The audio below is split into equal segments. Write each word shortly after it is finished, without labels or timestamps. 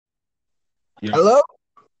Yeah, Hello?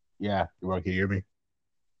 yeah. You can hear me?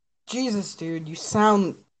 Jesus, dude,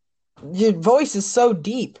 your voice is so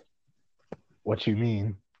deep. What you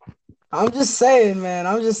mean? I'm just saying, man.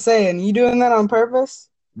 I'm just saying. You doing that on purpose?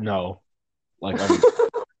 No, like I'm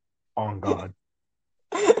on God.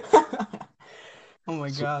 Oh my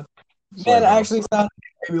God. Swear, Man, it bro. actually sounds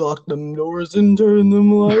maybe lock them doors and turn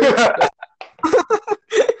them lights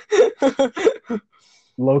down.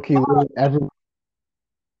 Low key, literally, everyone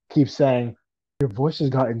keeps saying your voice has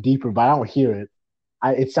gotten deeper, but I don't hear it.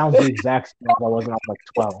 It sounds the exact same as I was when I was like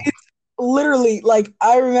 12. It's literally like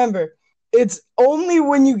I remember. It's only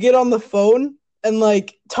when you get on the phone and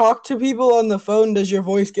like talk to people on the phone does your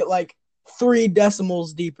voice get like 3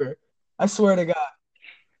 decimals deeper. I swear to God.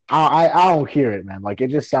 I don't hear it, man. Like it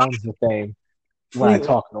just sounds the same when I Completely.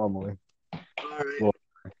 talk normally. All right. Well,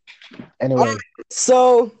 All right. anyway,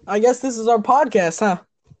 So I guess this is our podcast, huh?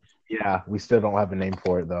 yeah, we still don't have a name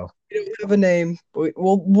for it though. We don't have a name.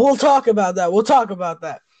 We'll talk about that. We'll talk about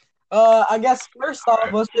that. I guess first off,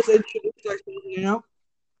 let's just introduce ourselves.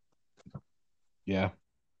 Yeah.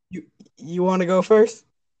 You you want to go first?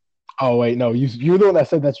 Oh wait, no, you're the one that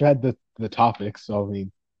said that you had the topics. So I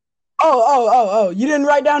mean, Oh! You didn't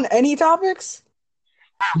write down any topics?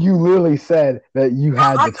 you literally said that you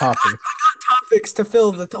had I the topics. got topics to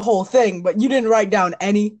fill the whole thing, but you didn't write down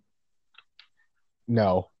any.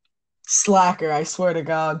 No, Slacker, I swear to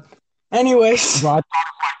God. Anyways, bro.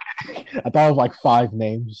 I thought it was like 5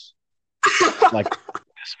 names. Like,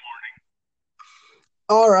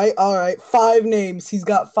 all right. 5 names. He's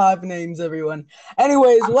got 5 names, everyone.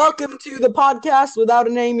 Anyways, welcome to the podcast without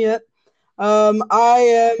a name yet.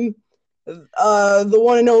 I am the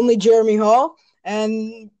one and only Jeremy Hall,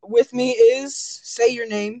 and with me is say your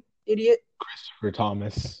name, idiot. for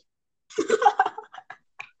Thomas,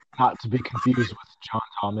 not to be confused with John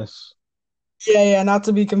Thomas. Yeah, not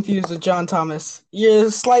to be confused with John Thomas.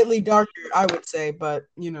 You're slightly darker, I would say, but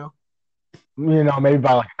Maybe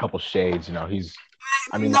by like a couple shades. He's,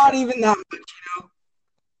 I mean, not even that much.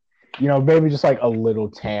 maybe just like a little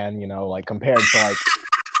tan. Like compared to like,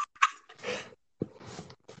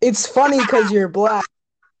 It's funny because you're black.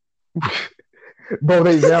 bro,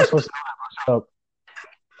 they're not supposed to shut up.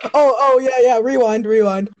 Yeah. Rewind.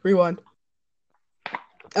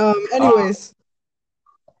 Uh, Anyways,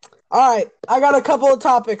 all right. I got a couple of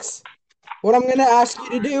topics. What I'm gonna ask you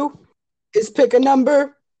to do is pick a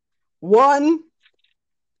number one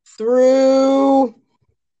through.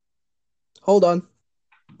 Hold on.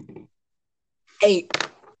 8.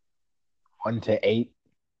 1 to 8.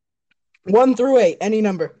 1 through 8. Any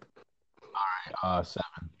number. 7.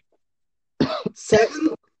 7.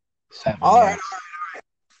 7. All right. Yeah.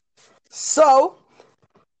 So,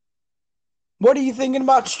 what are you thinking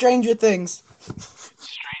about Stranger Things?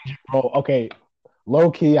 Bro, okay. Low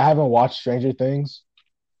key, I haven't watched Stranger Things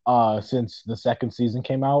since the second season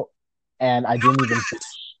came out, and I didn't even.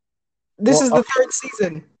 This Well, is the third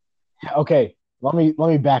season. yeah, okay. Let me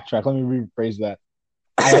backtrack. Let me rephrase that.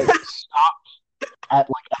 I stopped at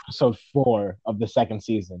like episode 4 of the second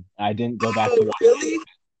season. I didn't go back to Oh, watch. really?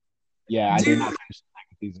 Yeah, I did Dude, not finish the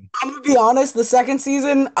second season I'm gonna be honest. The second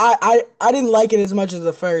season, I didn't like it as much as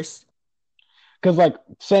the first. because like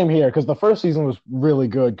same here. Because the first season was really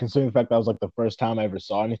good, considering the fact that was like the first time I ever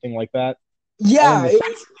saw anything like that. And then Yeah, the it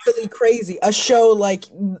second, was really crazy. A show like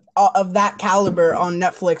of that caliber on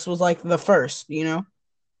Netflix was like the first.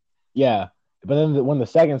 yeah, but then when the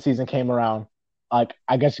second season came around, like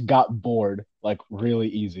I guess got bored like really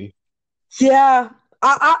easy. Yeah,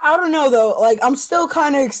 I don't know though. Like, I'm still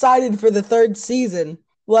kind of excited for the third season.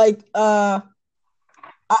 Like, I,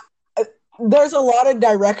 there's a lot of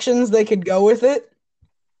directions they could go with it,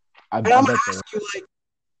 and I I'm gonna bet there. ask you like.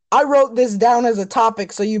 I wrote this down as a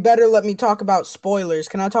topic, so you better let me talk about spoilers.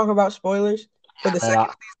 Can I talk about spoilers for the Man,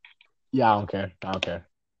 second? yeah, I don't care. I don't care.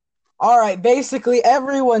 All right, basically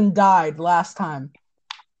everyone died last time.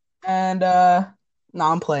 And no,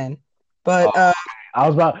 I'm playing. Oh, But I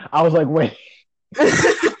was like, wait.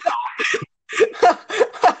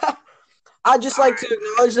 I'd just like to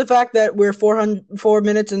acknowledge the fact that we're 4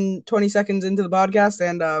 minutes and 20 seconds into the podcast,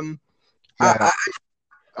 and I, Yeah. I,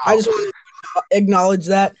 I Oh, just want to acknowledge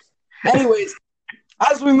that. Anyways,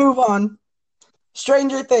 as we move on,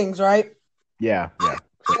 Stranger Things, right? yeah, yeah.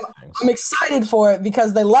 I'm excited for it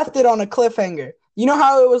because they left it on a cliffhanger. You know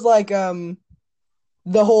how it was like the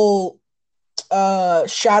whole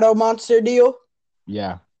shadow monster deal?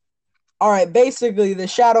 Yeah. All right, basically the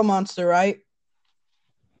shadow monster, right?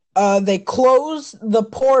 They closed the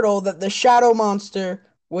portal that the shadow monster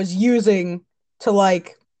was using to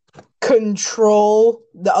like control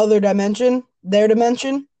the other dimension, their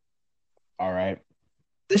dimension. All right.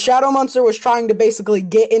 The Shadow Monster was trying to basically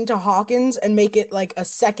get into Hawkins and make it like a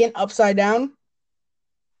second Upside Down.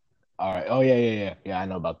 All right. Oh yeah. I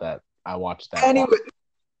know about that. I watched that.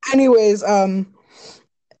 Anyways,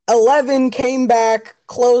 11 came back,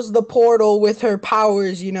 closed the portal with her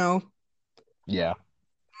powers, Yeah.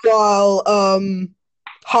 while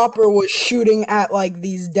Hopper was shooting at like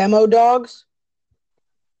these demo dogs.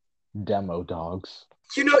 Demo dogs.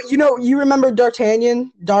 You remember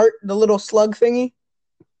D'Artagnan, Dart, the little slug thingy?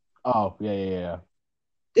 Oh yeah.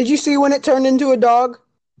 Did you see when it turned into a dog?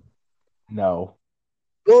 No.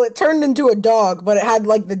 Well, it turned into a dog, but it had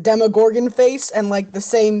like the Demogorgon face and like the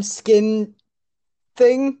same skin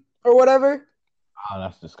thing or whatever. Oh,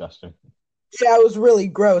 that's disgusting. Yeah, it was really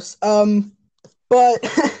gross. But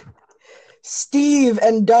Steve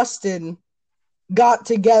and Dustin got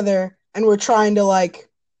together and were trying to like,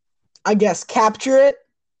 I guess, capture it.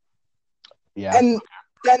 Yeah. And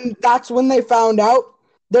then that's when they found out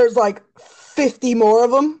there's like 50 more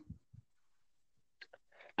of them.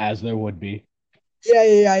 As there would be.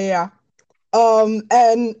 Yeah.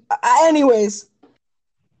 And anyways,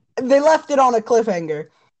 they left it on a cliffhanger.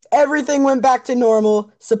 Everything went back to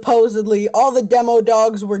normal. Supposedly, all the demo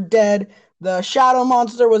dogs were dead. The Shadow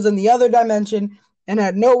Monster was in the other dimension and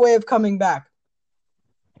had no way of coming back.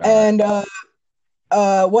 And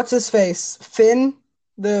what's his face? Finn,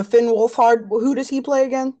 the Finn Wolfhard. Who does he play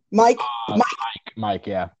again? Mike. Mike.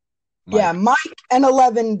 Yeah. Yeah, Mike and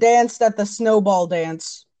 11 danced at the snowball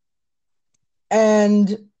dance.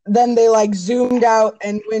 And then they like zoomed out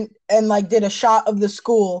and went and like did a shot of the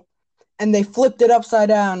school and they flipped it upside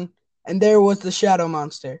down and there was the Shadow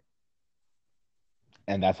Monster.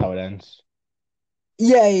 And that's how it ends.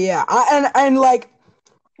 Yeah. And like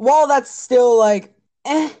while that's still like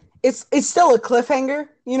it's still a cliffhanger,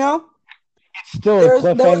 It's still a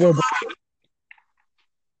cliffhanger,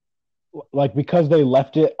 but like because they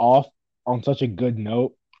left it off on such a good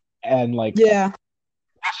note and like yeah.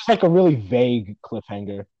 That's just like a really vague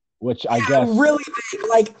cliffhanger, which I guess really vague.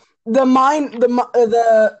 Like they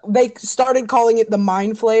started calling it the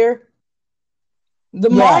Mind Flayer.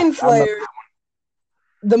 The Mind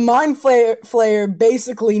Flayer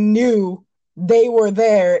basically knew they were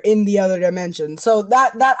there in the other dimension. So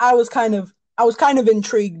that I was kind of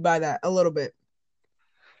intrigued by that a little bit.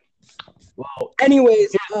 Well,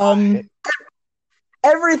 anyways,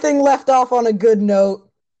 everything left off on a good note,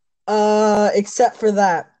 except for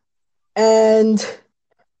that. And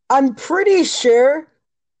I'm pretty sure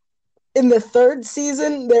in the third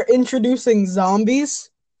season they're introducing zombies.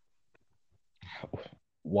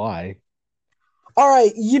 Why? All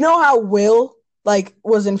right, you know how Will like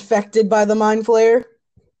was infected by the Mind Flayer?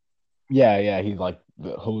 Yeah, he's like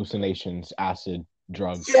the hallucinations, acid,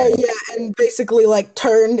 drugs. Yeah, and basically like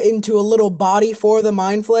turned into a little body for the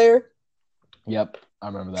Mind Flayer. Yep, I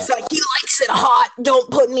remember that. He's like, he likes it hot.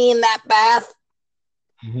 Don't put me in that bath.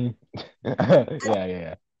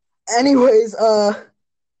 Yeah. Anyways,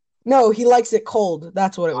 no, he likes it cold.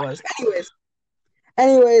 That's what it was.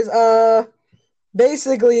 Anyways,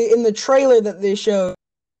 basically in the trailer that they showed,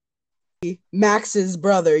 Max's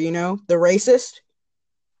brother, the racist.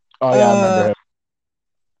 Oh yeah, I remember him.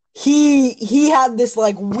 He had this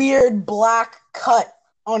like weird black cut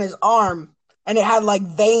on his arm, and it had like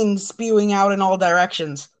veins spewing out in all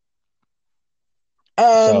directions.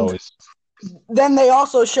 And then they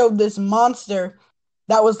also showed this monster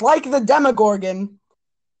that was like the Demogorgon.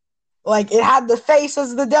 Like it had the face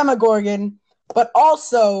as the Demogorgon, but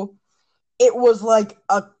also it was like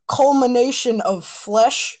a culmination of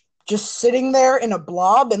flesh just sitting there in a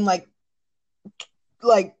blob and like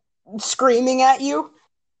screaming at you.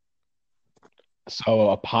 So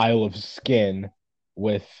a pile of skin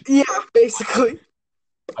with basically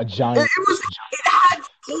a giant. It had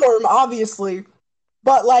form, obviously,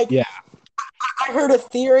 but like I heard a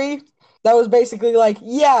theory that was basically like,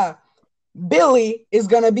 Billy is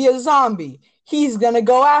gonna be a zombie. He's gonna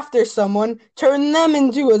go after someone, turn them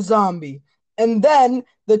into a zombie, and then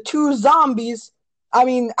the two zombies. I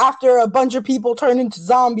mean, after a bunch of people turn into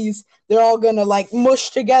zombies, they're all gonna like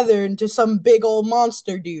mush together into some big old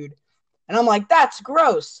monster dude. And I'm like, that's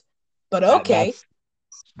gross, but okay.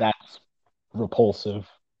 That's repulsive.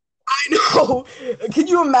 I know. Can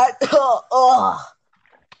you imagine? How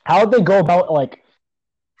would they go about like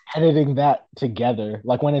editing that together?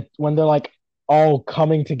 Like when they're like all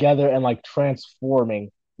coming together and like transforming,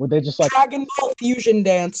 would they just like Dragon Ball Fusion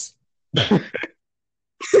dance?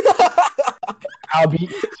 I'll be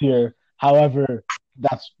easier. However,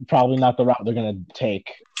 that's probably not the route they're gonna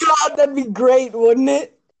take. God, that'd be great, wouldn't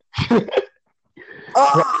it?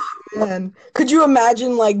 Oh man, could you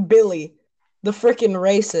imagine like Billy, the freaking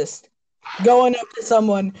racist, going up to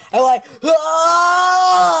someone and like,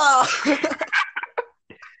 ah!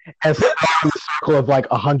 And so they're in a circle of like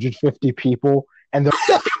 150 people, and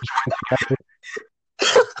they're together.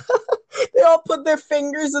 They all put their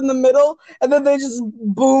fingers in the middle, and then they just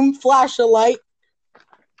boom, flash a light.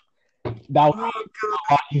 That would be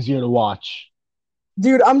a lot easier to watch.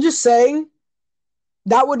 Dude, I'm just saying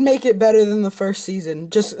that would make it better than the first season.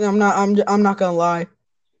 Just I'm not gonna lie.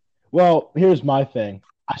 Well, here's my thing.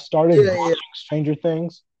 I started Yeah, watching Stranger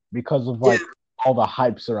Things because of yeah, like all the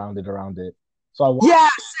hype surrounded it. So I watched yeah.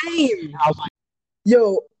 it, Same. and I was like,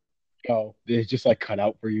 Yo, "Oh, it's just like cut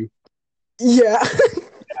out for you." yeah.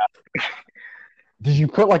 Did you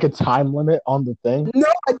put like a time limit on the thing? No,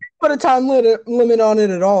 I didn't put a time limit on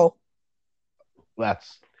it at all.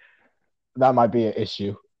 That's that might be an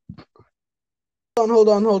issue. Hold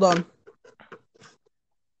on.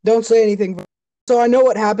 Don't say anything. So I know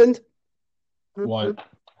what happened. What?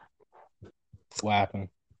 What happened?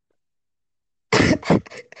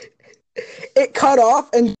 It cut off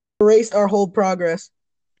and erased our whole progress.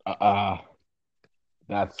 Uh, uh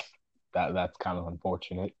that's that's kind of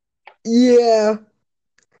unfortunate. Yeah.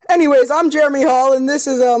 Anyways, I'm Jeremy Hall, and this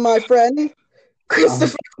is my friend I'm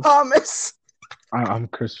Christopher Thomas. I'm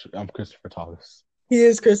Christopher Thomas. He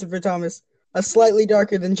is Christopher Thomas, a slightly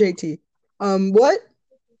darker than JT. What?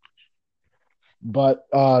 But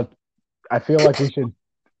I feel like we should.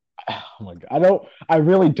 Oh my god, I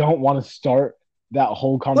really don't want to start that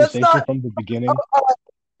whole Let's conversation not. from the beginning.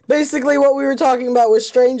 Basically, what we were talking about was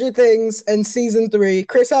Stranger Things and season 3.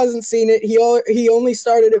 Chris hasn't seen it. He only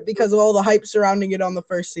started it because of all the hype surrounding it on the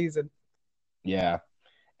first season, Yeah.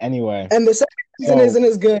 Anyway, and the second season so isn't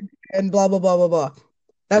as good, and blah blah blah blah blah.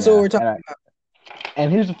 That's what yeah, we're talking about.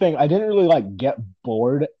 and here's the thing: I didn't really like get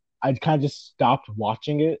bored. I kind of just stopped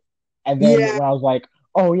watching it, and then Yeah, when I was like,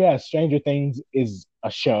 "Oh yeah, Stranger Things is a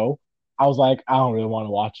show," I was like, "I don't really want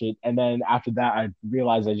to watch it." And then after that, I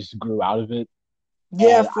realized I just grew out of it,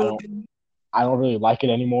 yeah. and I don't really like it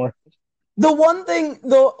anymore. The one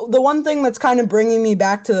thing that's kind of bringing me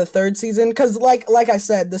back to the third season, because like I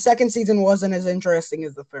said, the second season wasn't as interesting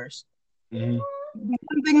as the first. Hmm. The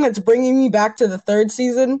one thing that's bringing me back to the third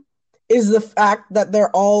season is the fact that they're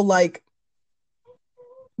all like,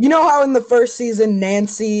 you know how in the first season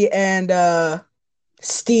Nancy and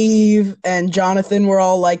Steve and Jonathan were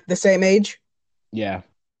all like the same age? Yeah,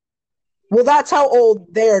 Well, that's how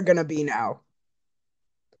old they're gonna be now.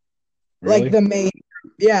 Like really? the main,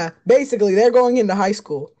 yeah, basically they're going into high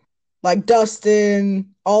school. Like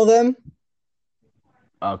Dustin, all them.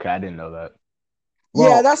 Okay, I didn't know that. Yeah,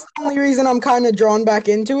 Well, that's the only reason I'm kind of drawn back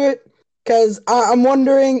into it. Because I'm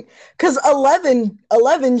wondering, because 11,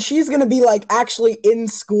 she's going to be like actually in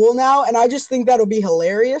school now. And I just think that'll be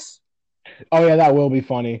hilarious. oh yeah, that will be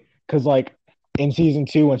funny because like in season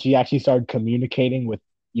two, when she actually started communicating with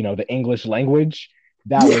the English language,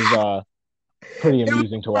 that Yeah, was pretty it was,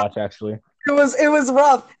 amusing to watch actually. it was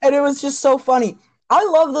rough. And it was just so funny. I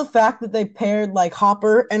love the fact that they paired like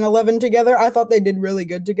Hopper and 11 together. I thought they did really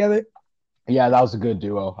good together. Yeah, that was a good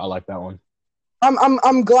duo. I like that one.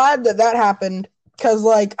 I'm glad that that happened because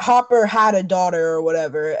like Hopper had a daughter or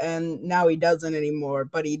whatever, and now he doesn't anymore,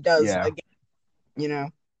 but he does Yeah, again, you know.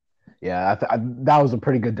 yeah, that was a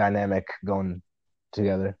pretty good dynamic going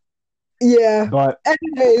together. Yeah. But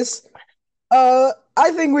Anyways, I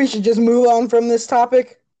think we should just move on from this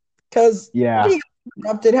topic because yeah, we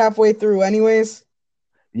interrupted halfway through, anyways.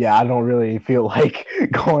 yeah, I don't really feel like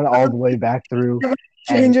going all the way back through. And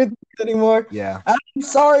Stranger Things anymore. yeah, I'm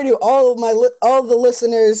sorry to all of all the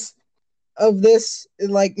listeners of this,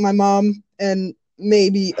 like my mom and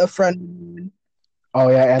maybe a friend. oh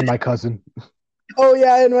yeah, and my cousin. Oh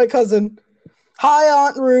yeah, and my cousin. Hi,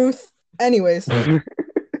 Aunt Ruth. Anyways,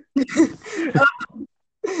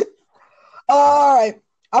 all right.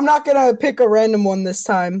 I'm not gonna pick a random one this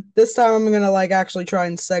time. This time I'm gonna like actually try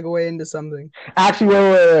and segue into something.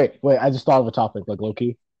 Actually, wait! I just thought of a topic like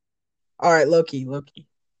Loki. All right, Loki, Loki.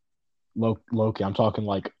 Loki. I'm talking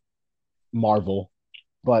like Marvel,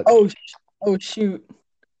 but Oh, oh shoot.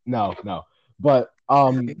 no, no. But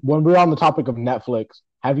when we're on the topic of Netflix,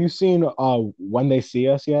 have you seen When They See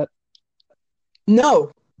Us yet?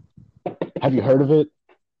 No, Have you heard of it?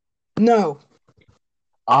 no.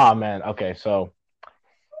 Ah man, okay, so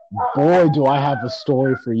boy do I have a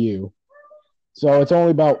story for you. So it's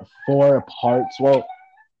only about 4 parts. Well,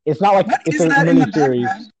 it's not like What it's is a that in mini the series.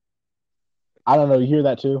 background? I don't know, you hear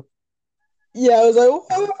that too? Yeah, I was like,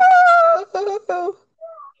 whoa.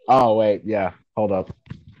 Oh wait, yeah. Hold up.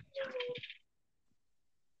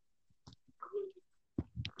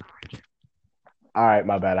 All right,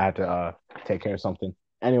 my bad. I had to take care of something.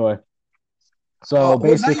 Anyway, So Was that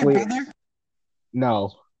your basically, brother?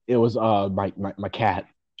 no, it was my cat.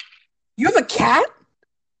 You have a cat?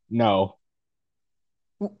 No.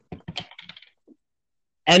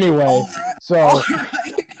 Anyway, All right. All so right.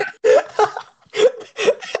 so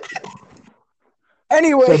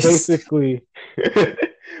Anyways, basically,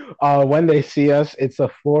 when they see us, it's a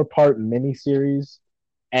 4-part miniseries,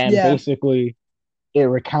 and yeah. basically it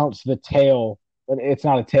recounts the tale. But it's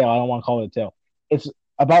not a tale. I don't want to call it a tale. It's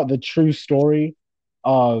about the true story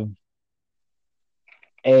of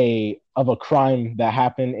a crime that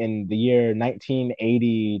happened in the year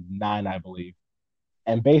 1989, I believe.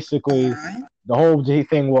 And All basically, right. the whole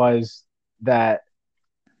thing was that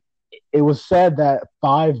it was said that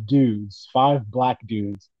 5 dudes, 5 black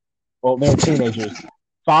dudes, well, they were teenagers,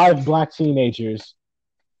 5 black teenagers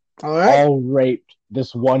All right. all raped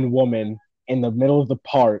this one woman in the middle of the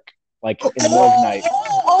park, like Oh, in the middle of the night.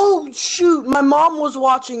 shoot. My mom was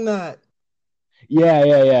watching that. Yeah,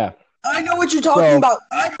 yeah, yeah. I know what you're talking So about.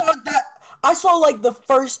 I saw like the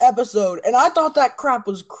first episode and I thought that crap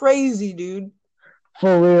was crazy, dude.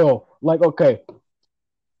 for real, like, okay,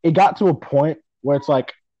 it got to a point where it's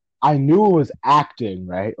like I knew it was acting,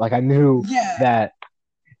 right? Like I knew Yeah. that,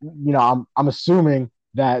 I'm assuming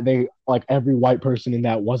that they, like, every white person in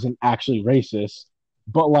that wasn't actually racist,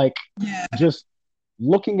 but like Yeah. just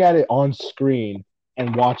looking at it on screen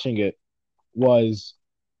and watching was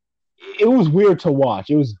it was weird to watch.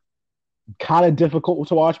 It was kind of difficult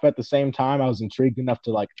to watch, but at the same time I was intrigued enough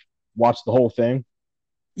to like watch the whole thing.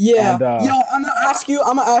 Yeah. And Yo, I'm gonna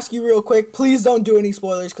ask you real quick. Please don't do any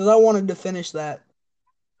spoilers because I wanted to finish that.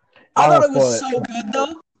 I I thought won't it was spoil it. so good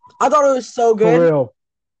though. I thought it was so For good. real.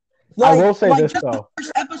 I will say this Just the though.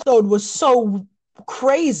 first episode was so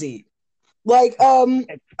crazy. Like,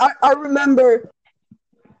 I remember,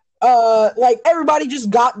 like everybody just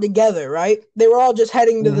got together, right? They were all just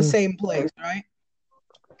heading to the Mhm. same place, right?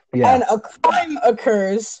 Yeah, And a crime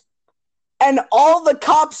occurs, and all the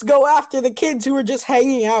cops go after the kids who were just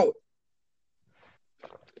hanging out.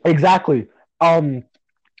 exactly. The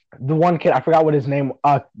one kid, I forgot what his name.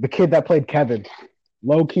 The kid that played Kevin,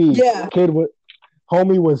 low key Yeah,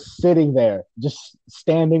 homie was sitting there, just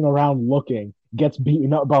standing around looking. Gets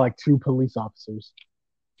beaten up by like 2 police officers.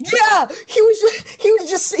 yeah. He was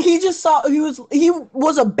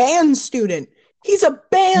a band student. He's a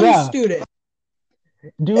band Yeah, student.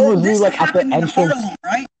 dude was literally This like at the happened in entrance. Harlem,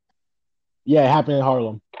 right? Yeah, it happened in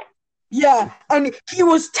Harlem. Yeah, and he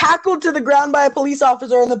was tackled to the ground by a police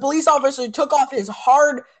officer, and the police officer took off his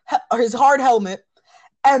hard helmet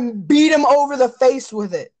and beat him over the face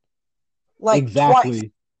with it, like twice.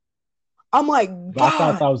 Exactly. I'm like, But I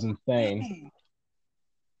thought God, that was insane. dang.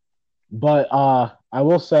 But I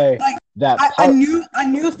will say Like that I part.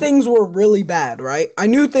 knew things were really bad, right? I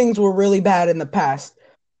knew things were really bad in the past,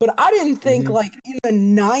 but I didn't think Mhm. like in the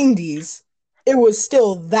 '90s it was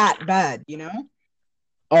still that bad, you know?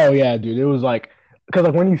 Oh yeah, dude. It was like, because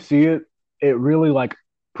like when you see it, it really like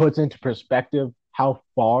puts into perspective how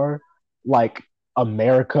far like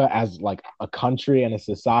America as like a country and a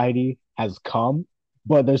society has come,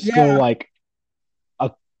 but there's still Yeah, like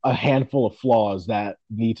a handful of flaws that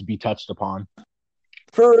need to be touched upon.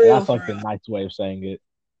 for And real, that's for like the real. nice way of saying it.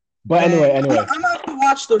 But Dang, anyway, I'm gonna have to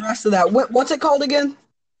watch the rest of that. What's it called again?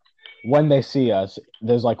 when they see us,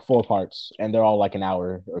 there's like 4 parts, and they're all like an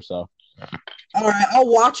hour or so. All right,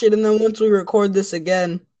 I'll watch it, and then once we record this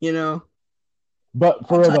again, But I'll tell you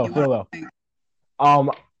for what real I though, think.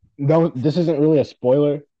 no, this isn't really a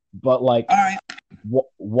spoiler, but like All right,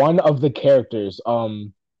 one of the characters,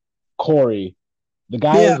 Corey, the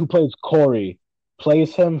guy yeah. who plays Corey,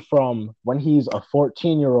 plays him from when he's a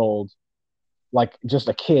 14-year-old, like just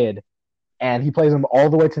a kid, and he plays him all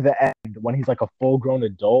the way to the end when he's like a full-grown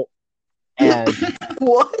adult. And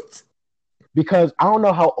What? because I don't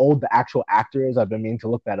know how old the actual actor is, I've been meaning to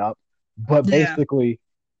look that up, but Yeah. basically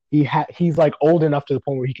he's like old enough to the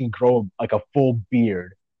point where he can grow like a full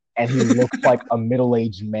beard, and he looks like a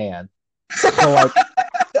middle-aged man. So like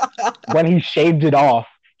when he shaved it off,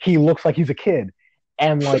 he looks like he's a kid.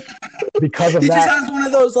 And like because of He just that, has one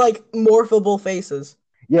of those like morphable faces.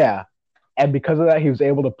 yeah. And because of that, he was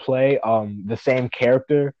able to play the same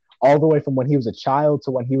character all the way from when he was a child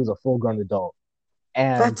to when he was a full-grown adult.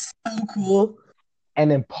 And That's so cool.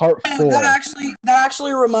 in part Oh, 4, that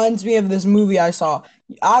actually reminds me of this movie I saw.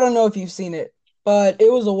 I don't know if you've seen it, but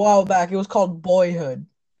it was a while back. It was called Boyhood.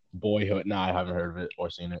 Boyhood. No, I haven't heard of it or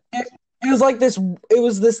seen it. It was like this. It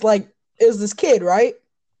was this kid, right?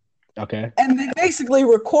 Okay. And they basically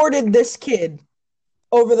recorded this kid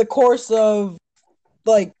over the course of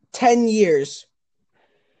like 10 years.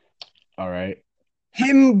 All right.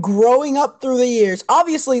 him growing up through the years.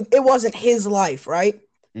 Obviously, it wasn't his life, right?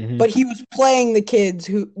 Hmm. But he was playing the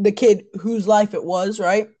kid whose life it was,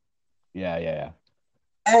 right? Yeah.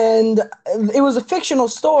 And it was a fictional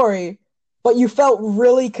story, but you felt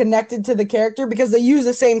really connected to the character because they use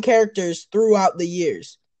the same characters throughout the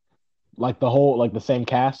years. Like the same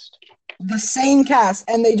cast. The same cast,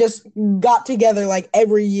 and they just got together like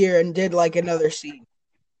every year and did like another scene.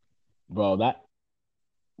 Bro,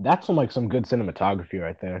 that's some good cinematography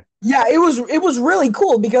right there. Yeah, it was really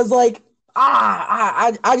cool because like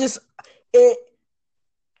I just it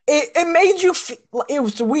it made you it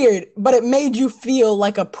was weird, but it made you feel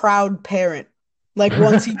like a proud parent. Like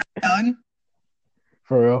once he was done.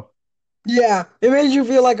 For real. Yeah, it made you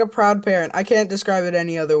feel like a proud parent. I can't describe it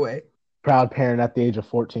any other way. Proud parent at the age of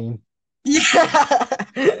 14.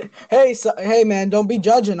 Yeah. Hey, hey man, don't be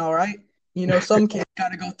judging, all right? You know, some kids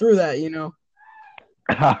gotta go through that, you know.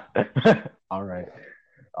 All right.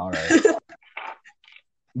 All right.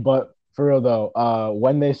 But for real though,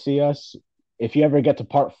 when they see us, if you ever get to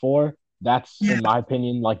part 4, that's Yeah, in my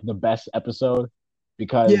opinion like the best episode yeah,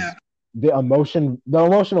 because the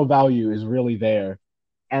emotional value is really there.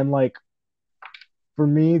 And like for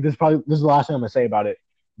me, this is the last thing I'm gonna say about it.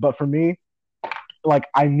 But for me, like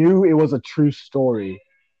I knew it was a true story,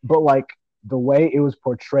 but like the way it was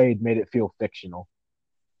portrayed made it feel fictional.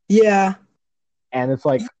 yeah. And it's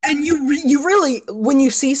like And you really, when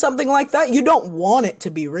you see something like that, you don't want it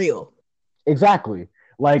to be real. exactly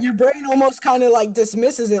like Your brain almost kind of like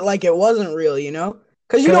dismisses it like it wasn't real, you know?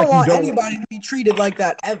 Because you because don't like you want don't anybody to be treated like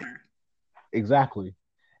that ever. exactly.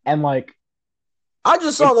 And like I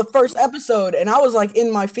just saw it the first episode and I was like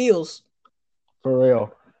in my feels. for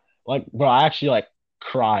real. Like bro, I actually like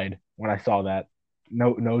cried when I saw that.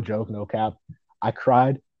 No joke, no cap. I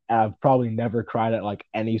cried and I've probably never cried at like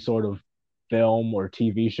any sort of film or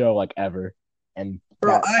TV show like ever. And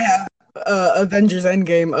Bro, that I have Avengers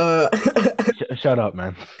Endgame. shut up,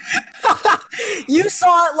 man. You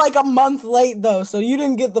saw it like a month late though, so you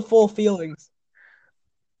didn't get the full feelings.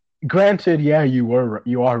 Granted, yeah, you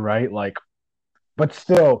are right. Like, but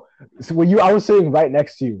still, so when you I was sitting right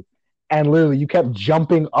next to you, and literally you kept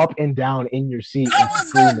jumping up and down in your seat I and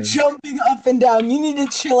was not screaming. jumping up and down. You need to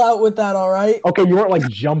chill out with that, all right? Okay, you weren't like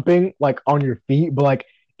jumping like on your feet, but like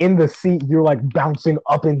in the seat, you're like bouncing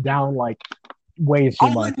up and down like way too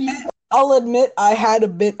I'll much. admit, I'll admit I had a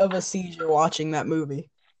bit of a seizure watching that movie.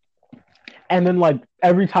 And then like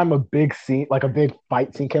every time a big scene, like a big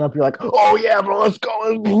fight scene came up, you're like, oh yeah, bro, let's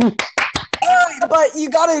go. But you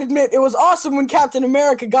gotta admit, it was awesome when Captain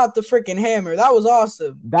America got the freaking hammer. That was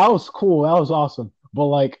awesome. That was cool. That was awesome. But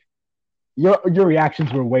like your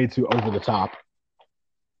reactions were way too over the top.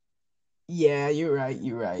 Yeah, you're right.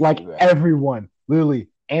 You're right. Like You're right. everyone, literally,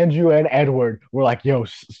 Andrew and Edward were like, "Yo,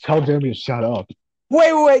 tell Jeremy to shut up."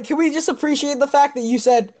 Wait. Can we just appreciate the fact that you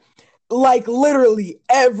said, like, literally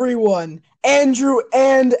everyone, Andrew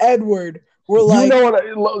and Edward, were You like, know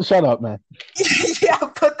what? Shut up, man. yeah,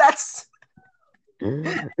 but that's,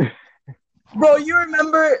 bro. You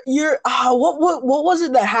remember what was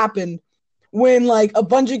it that happened when like a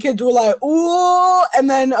bunch of kids were like, ooh, and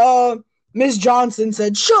then Miss Johnson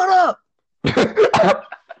said, shut up.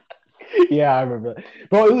 Yeah, I remember that.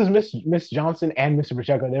 Bro, it was Miss Johnson and Mr.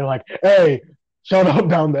 Pacheco. They were like, "Hey, shut up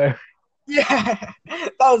down there." Yeah,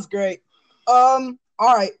 that was great. All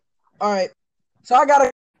right, all right. So I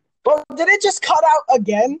gotta. Bro, did it just cut out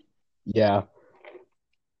again? Yeah.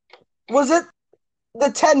 Was it the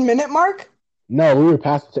 10-minute mark? No, we were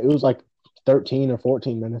past. It was like 13 or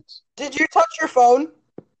 14 minutes. Did you touch your phone?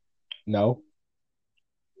 No,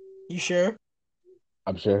 You sure?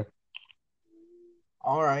 I'm sure.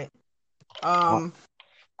 All right. I,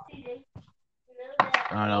 I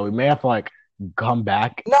don't know. We may have to like come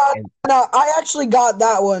back. No, And no, I actually got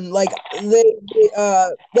that one. Like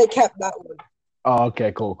they kept that one. oh,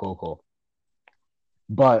 okay, cool.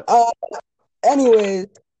 But Anyways,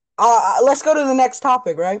 let's go to the next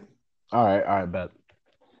topic, right? all right, bet.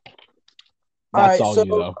 All That's right, all so you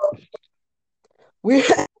though. we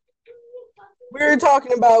we were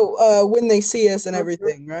talking about when they see us and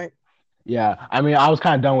everything, right? Yeah, I mean, I was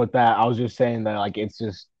kind of done with that. I was just saying that like it's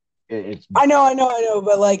just it's I know,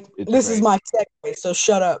 but like it's this is great. my segue, so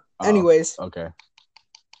shut up. Oh, Anyways, okay.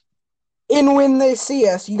 in When They See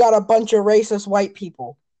Us, you got a bunch of racist white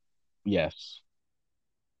people Yes.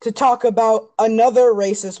 to talk about another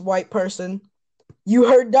racist white person. You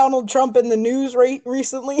heard Donald Trump in the news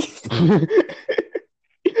recently?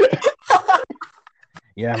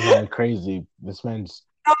 Yeah, man, crazy. This man's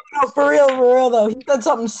No, for real though. He said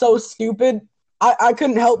something so stupid. I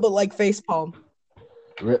couldn't help but like facepalm.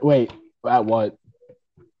 wait. At what?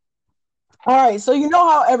 All right, so you know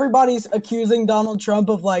how everybody's accusing Donald Trump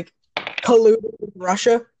of like colluding with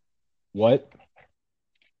Russia? What?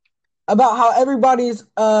 About how everybody's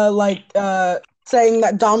saying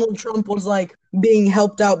that Donald Trump was like being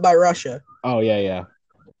helped out by Russia. Oh yeah, yeah.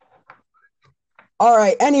 All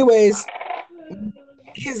right, anyways,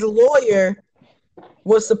 his lawyer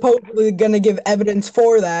was supposedly going to give evidence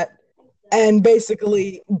for that and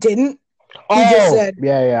basically didn't. He just said,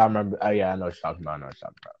 yeah, I remember. Yeah, I know what you're talking about.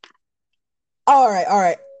 All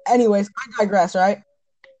right. Anyways, I digress, right?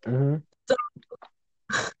 Mm-hmm. So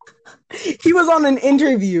he was on an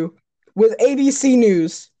interview with ABC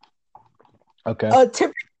News. Okay. A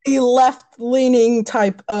typically left-leaning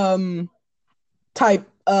type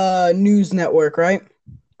news network, right?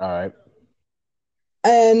 All right.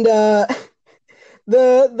 And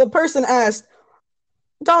the person asked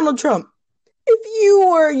Donald Trump, if you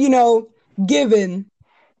were, given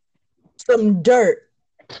some dirt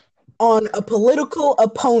on a political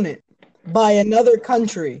opponent by another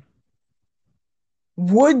country,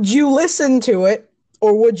 would you listen to it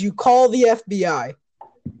or would you call the FBI?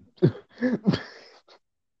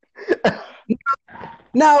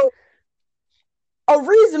 Now, a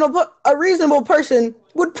reasonable person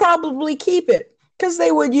would probably keep it because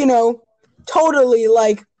they would, totally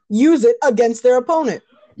like use it against their opponent.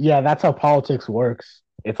 Yeah, that's how politics works.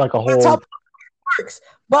 It's like a whole. That's how it works.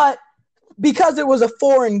 But because it was a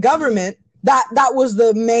foreign government, that was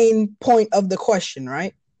the main point of the question,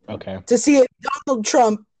 right? Okay. To see if Donald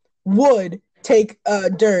Trump would take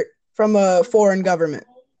dirt from a foreign government.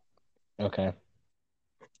 Okay.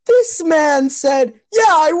 This man said, yeah,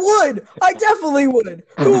 I would. I definitely would.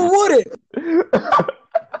 Who wouldn't?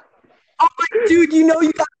 I'm like, dude, you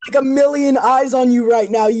got like a million eyes on you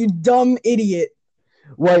right now, you dumb idiot.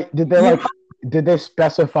 Wait, did they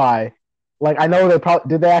specify, like, I know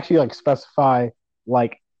did they actually like specify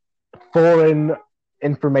like foreign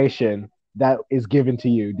information that is given to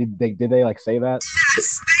you? Did they like say that?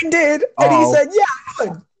 Yes, they did. And he said, yeah, I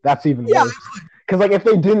would. That's even worse. Because like if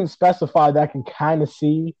they didn't specify, that I can kind of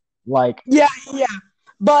see like. Yeah.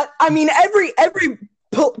 But I mean, every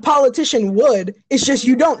politician would. It's just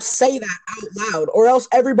you don't say that out loud, or else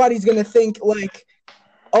everybody's gonna think like,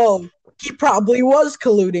 oh, he probably was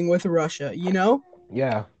colluding with Russia.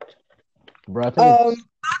 Yeah. Bro, I thought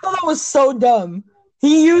that was so dumb.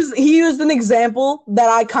 He used an example that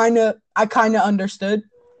I kind of understood.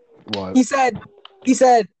 What? He said,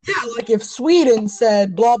 yeah, like if Sweden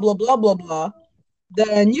said blah blah blah blah blah,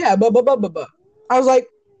 then yeah, blah blah blah blah blah. I was like,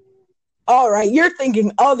 all right, you're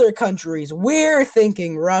thinking other countries. We're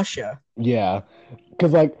thinking Russia. Yeah,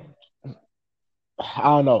 because like I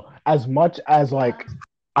don't know. As much as like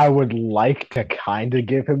I would like to kind of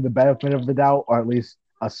give him the benefit of the doubt, or at least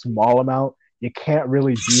a small amount, you can't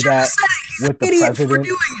really do that with the president.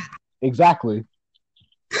 Exactly.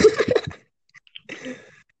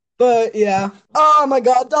 But yeah. Oh my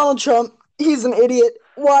God, Donald Trump. He's an idiot.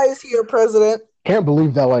 Why is he our president? Can't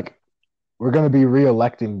believe that like we're gonna be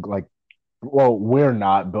re-electing like. Well, we're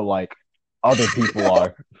not, but like other people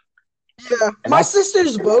are. Yeah, and my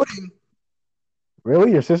sister's voting.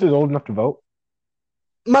 Really? Your sister's old enough to vote?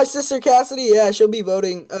 My sister Cassidy, yeah, she'll be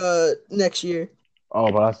voting next year.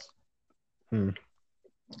 Oh, but that's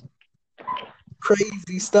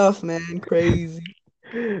crazy stuff, man. Crazy.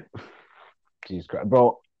 Jesus Christ,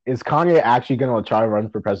 bro. Is Kanye actually gonna try to run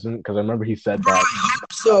for president? Because I remember he said that. I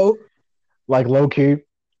hope so. Like low key,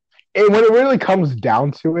 when it really comes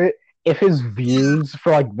down to it, if his views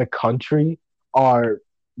for like the country are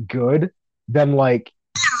good, then like.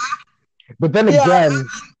 But then again,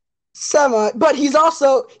 semi. But he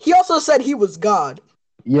also said he was God.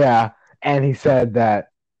 Yeah, and he said that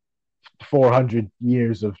 400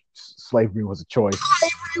 years of slavery was a choice.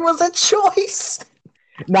 Slavery was a choice.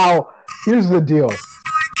 Now, here's the deal.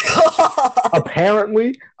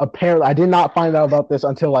 Apparently, I did not find out about this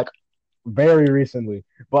until like very recently,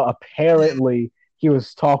 but apparently he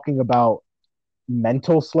was talking about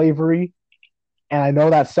mental slavery, and I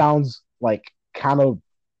know that sounds like kind of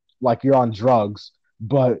like you're on drugs,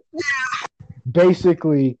 but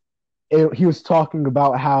basically he was talking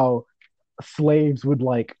about how slaves would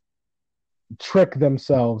like trick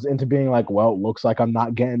themselves into being like, well, it looks like I'm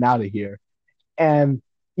not getting out of here. And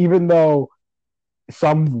even though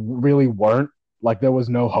some really weren't, like there was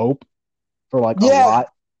no hope for like a lot.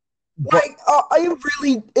 Like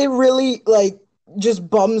it really like just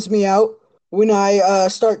bums me out when I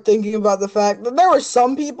start thinking about the fact that there were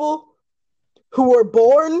some people who were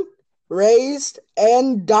born, raised,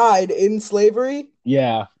 and died in slavery.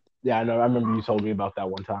 Yeah, I know. I remember you told me about that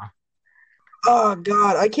one time. Oh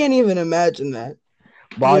God, I can't even imagine that.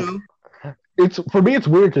 But it's for me. It's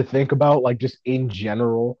weird to think about, like just in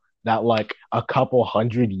general, that like a couple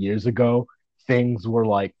hundred years ago, things were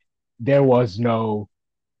like there was no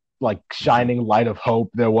like shining light of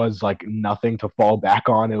hope. There was like nothing to fall back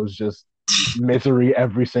on. It was just misery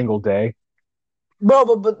every single day.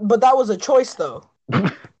 Bro, but that was a choice though.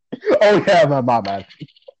 Oh yeah, my bad.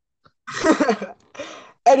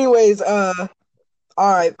 Anyways, all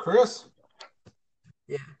right. Chris?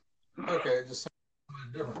 Yeah. Okay, just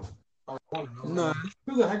something different. I was wondering, No.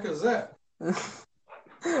 who the heck is that?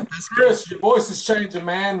 That's Chris, your voice is changing,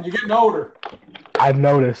 man. You're getting older. I've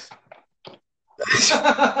noticed.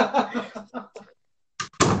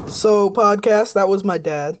 So podcast, that was my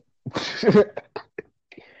dad.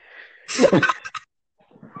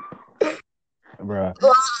 Bruh.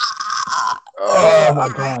 Oh my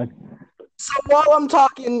god. So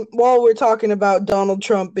while we're talking about Donald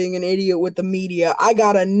Trump being an idiot with the media, I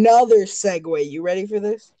got another segue. You ready for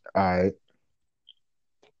this? All right.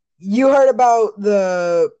 You heard about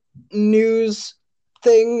the news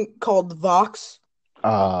thing called Vox?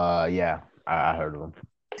 Yeah. I heard of him.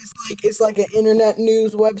 It's like an internet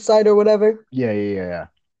news website or whatever. Yeah.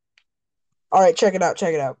 All right, check it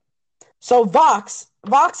out. So Vox's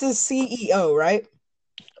CEO, right,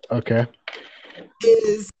 Okay.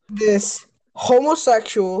 is this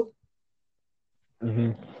homosexual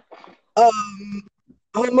Mm-hmm.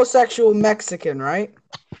 homosexual Mexican, right?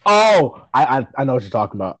 Oh, I know what you're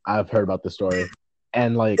talking about. I've heard about the story,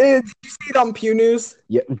 and like, Did you see it on Pew News?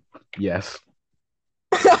 yeah, yes.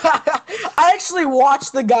 I actually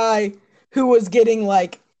watched the guy who was getting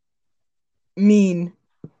like getting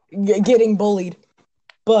bullied,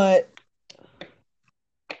 but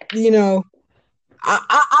you know,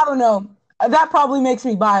 I don't know. That probably makes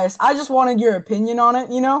me biased. I just wanted your opinion on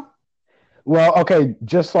it, you know? Well, okay,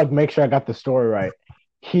 just like make sure I got the story right.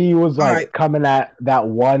 He was like Right. coming at that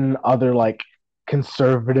one other like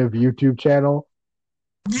conservative YouTube channel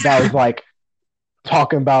that was like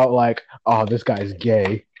talking about like, oh, this guy's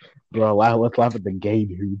gay, bro. Let's laugh at the gay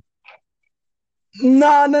dude.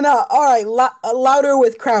 No. All right, Louder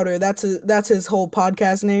with Crowder. That's his whole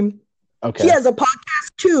podcast name. Okay. He has a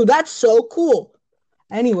podcast too. That's so cool.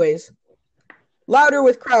 Anyways, Louder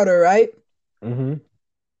with Crowder, right? Mm-hmm.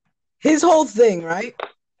 His whole thing, right?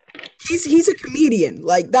 He's a comedian.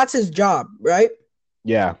 Like that's his job, right?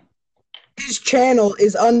 Yeah. His channel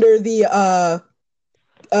is under the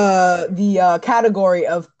category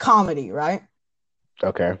of comedy, right?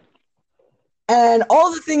 Okay. And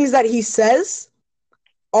all the things that he says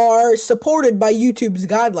are supported by YouTube's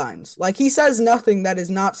guidelines. Like he says nothing that is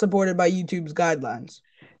not supported by YouTube's guidelines.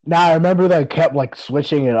 Now I remember they kept like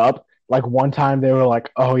switching it up. Like one time they were like,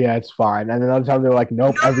 "Oh yeah, it's fine," and another time they were like,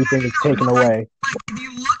 "Nope, everything is taken away." If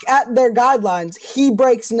you look at their guidelines, he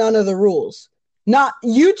breaks none of the rules. Not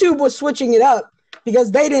YouTube was switching it up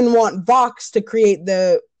because they didn't want Vox to create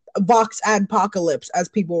the Vox adpocalypse, as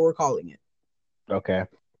people were calling it. Okay.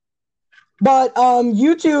 But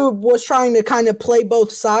YouTube was trying to kind of play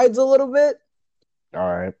both sides a little bit. All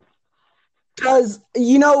right. Because,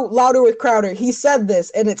 Louder with Crowder, he said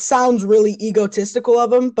this, and it sounds really egotistical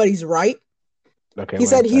of him, but he's right. Okay. He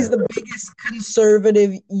said he's the biggest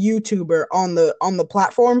conservative YouTuber on the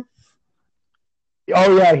platform.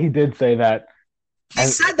 Oh yeah, he did say that. He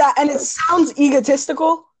said that, and it sounds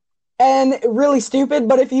egotistical and really stupid,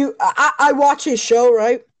 but if I watch his show,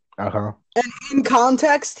 right? Uh-huh. And in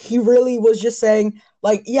context, he really was just saying,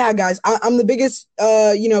 like, yeah, guys, I'm the biggest,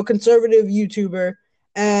 conservative YouTuber.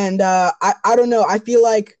 And I don't know. I feel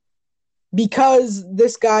like because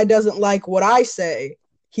this guy doesn't like what I say,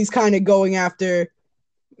 he's kind of going after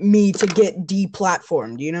me to get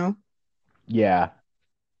deplatformed, you know? Yeah.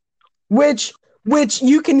 Which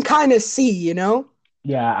you can kind of see, you know?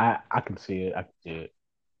 Yeah, I can see it.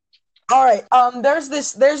 All right. There's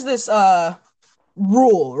this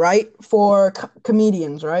rule, right, for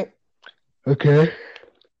comedians, right? Okay.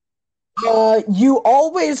 You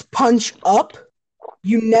always punch up.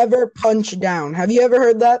 You never punch down. Have you ever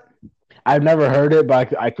heard that? I've never heard it,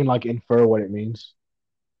 but I can like infer what it means.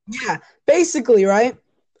 Yeah, basically, right?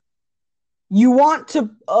 You want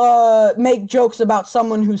to make jokes about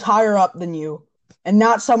someone who's higher up than you and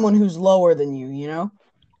not someone who's lower than you, you know?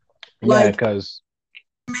 Yeah, because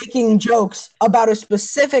making jokes about a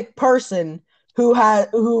specific person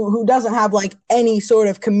who doesn't have like any sort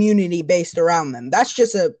of community based around them. That's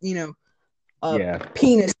just a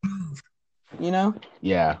penis move, you know?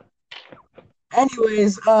 Yeah.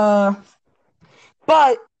 Anyways,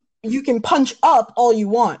 but you can punch up all you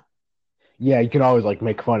want. Yeah, you can always like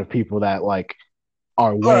make fun of people that like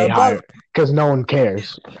are way higher because no one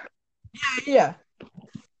cares. Yeah.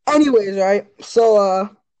 Anyways, right? So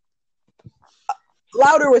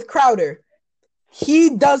Louder with Crowder, he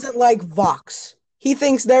doesn't like Vox. He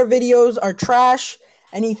thinks their videos are trash,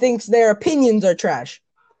 and he thinks their opinions are trash.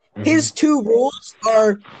 His two rules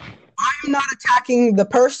are: I'm not attacking the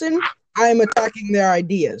person, I'm attacking their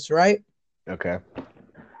ideas, right? Okay.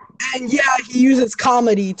 And yeah, he uses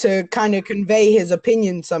comedy to kind of convey his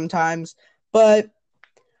opinion sometimes. But,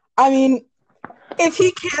 I mean, if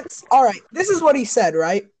he can't... All right, this is what he said,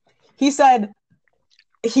 right? He said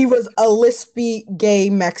he was a lispy gay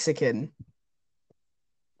Mexican.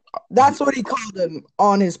 That's what he called him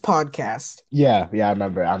on his podcast. Yeah, I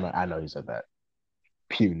remember. I know you said that.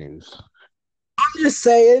 Pew News. I'm just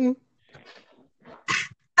saying,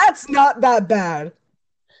 that's not that bad.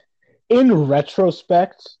 In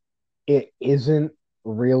retrospect, it isn't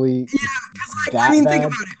really Think bad.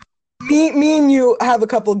 about it. Me and you have a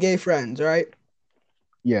couple gay friends, right?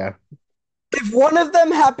 Yeah. If one of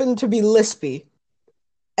them happened to be lispy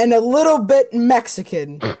and a little bit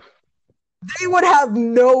Mexican, they would have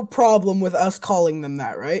no problem with us calling them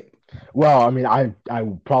that, right? Well, I mean, I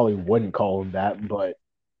probably wouldn't call them that, but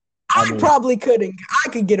I probably couldn't. I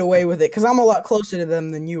could get away with it because I'm a lot closer to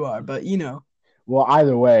them than you are, but you know. Well,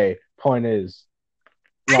 either way, point is.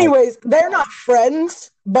 Anyways, they're not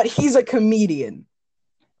friends, but he's a comedian.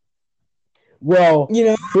 Well, you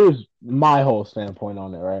know, here's my whole standpoint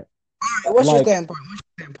on it, right? All right, what's your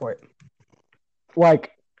standpoint?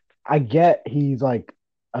 Like, I get he's like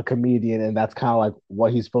a comedian, and that's kind of like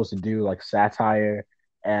what he's supposed to do, like satire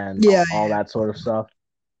and all that sort of stuff.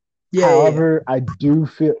 Yeah. However, I do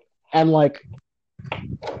feel, and like,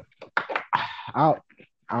 I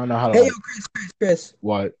don't know how to. Hey, Chris.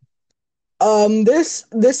 What?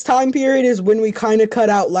 This time period is when we kind of cut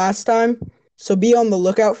out last time, so be on the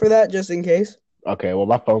lookout for that just in case. Okay, well,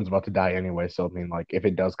 my phone's about to die anyway, so I mean, like, if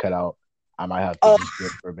it does cut out, I might have to just do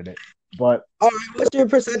it for a minute. But all right, what's your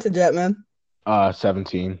percentage at, man?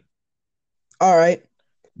 17. All right.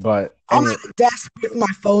 But I'm at the desk with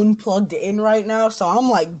my phone plugged in right now, so I'm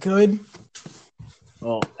like good.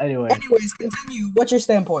 Well, anyways, continue. What's your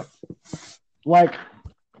standpoint? Like,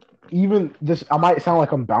 even this, I might sound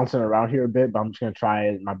like I'm bouncing around here a bit, but I'm just gonna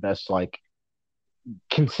try my best to like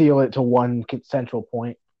conceal it to one central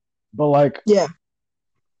point. But like, yeah,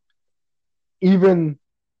 even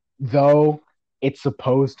though it's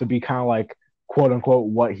supposed to be kind of like quote unquote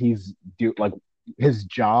what he's like his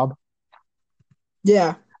job.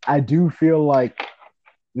 Yeah, I do feel like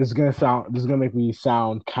this is gonna make me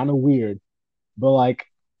sound kind of weird, but like,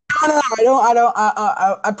 no,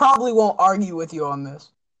 I probably won't argue with you on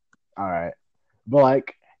this. All right, but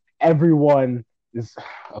like everyone is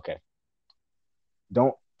okay.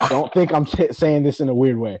 Don't think I'm saying this in a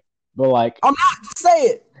weird way, but like I'm not. Say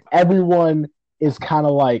it. Everyone is kind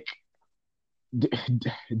of like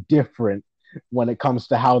different when it comes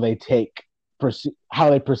to how they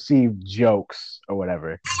perceive jokes or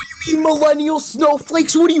whatever. Oh, you mean millennial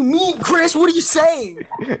snowflakes? What do you mean, Chris? What are you saying?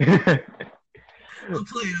 I'm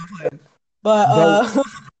playing. But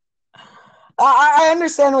I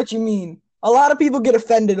understand what you mean. A lot of people get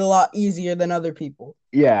offended a lot easier than other people.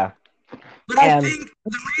 Yeah. But I think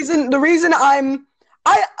the reason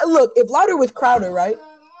look, if Louder with Crowder, right?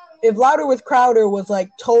 If Louder with Crowder was like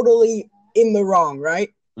totally in the wrong, right?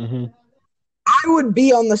 Mm-hmm. I would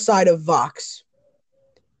be on the side of Vox.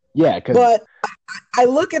 Yeah, but I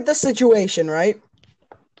look at the situation, right?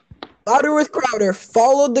 Louder with Crowder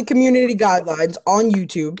followed the community guidelines on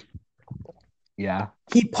YouTube. Yeah.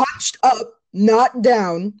 He punched up, not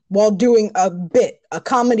down, while doing a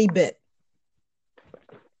comedy bit.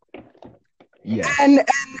 Yeah. And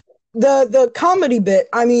the comedy bit,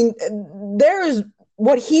 I mean, there's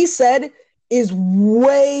what he said is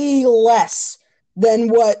way less than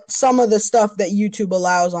what some of the stuff that YouTube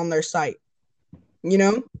allows on their site. You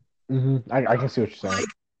know? Mm-hmm. I can see what you're saying. Like,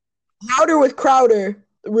 Louder with Crowder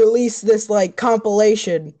released this like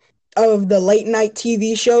compilation of the late night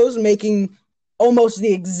TV shows making almost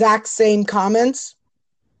the exact same comments.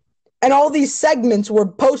 And all these segments were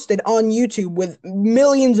posted on YouTube with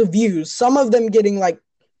millions of views, some of them getting like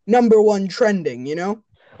 #1 trending, you know?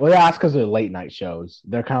 Well, yeah, that's because they're late night shows.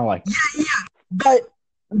 They're kind of like... Yeah. But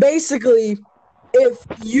basically, if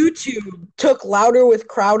YouTube took Louder with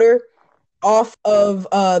Crowder off of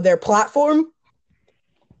their platform,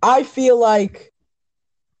 I feel like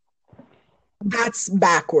that's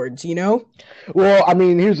backwards, you know? Well, I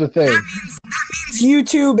mean, here's the thing. That means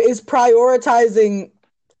YouTube is prioritizing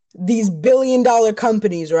these billion-dollar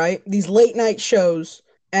companies, right? These late-night shows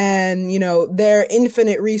and, you know, their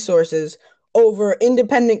infinite resources over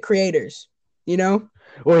independent creators, you know?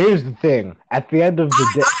 Well, here's the thing. At the end of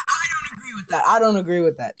the day... I don't agree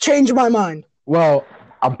with that. Change my mind. Well,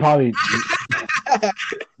 I'm probably...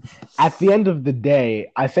 at the end of the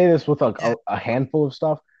day, I say this with like a handful of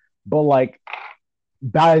stuff, but like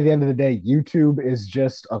by the end of the day, YouTube is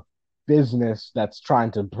just a business that's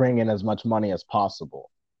trying to bring in as much money as possible.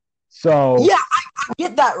 So Yeah, I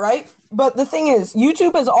get that, right? But the thing is,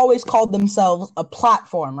 YouTube has always called themselves a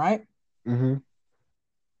platform, right? mhm,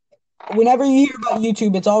 Whenever you hear about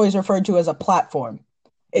YouTube, it's always referred to as a platform.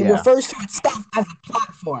 It yeah, refers to itself as a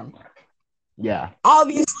platform. yeah,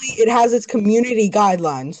 Obviously, it has its community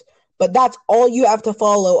guidelines, but that's all you have to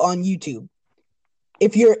follow on YouTube.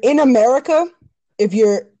 If you're in America, if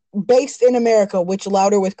you're based in America, which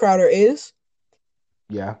Louder with Crowder is,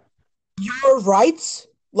 yeah, your rights,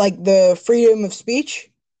 like the freedom of speech,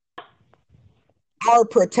 are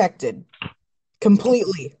protected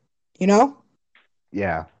completely, you know?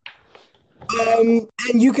 yeah. And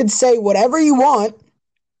you could say whatever you want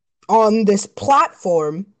on this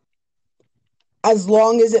platform as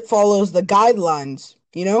long as it follows the guidelines,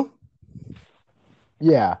 you know?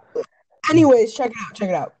 Yeah. Anyways, check it out, check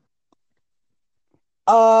it out.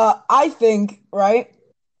 I think, right,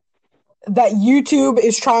 that YouTube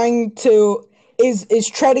is trying to is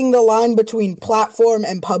treading the line between platform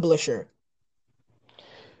and publisher.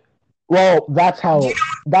 Well, that's how You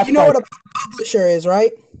that's know like what a publisher is,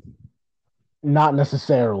 right? not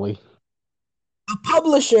necessarily. A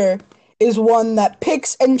publisher is one that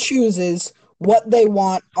picks and chooses what they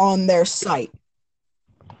want on their site.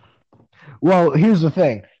 Well, here's the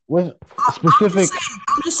thing. With specific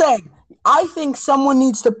I'm just saying, I think someone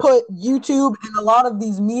needs to put YouTube and a lot of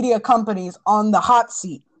these media companies on the hot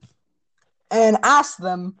seat and ask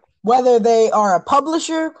them whether they are a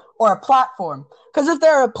publisher or a platform. Because if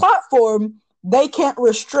they're a platform, they can't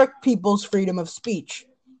restrict people's freedom of speech.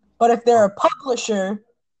 But if they're a publisher,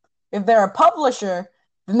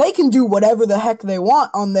 then they can do whatever the heck they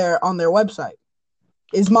want on their website.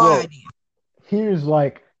 Is my well, idea. here's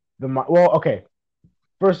like well, okay.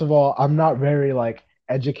 First of all, I'm not very like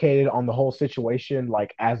educated on the whole situation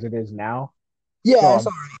like as it is now. Yeah,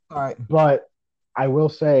 So, all right. but I will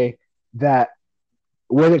say that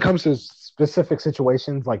when it comes to specific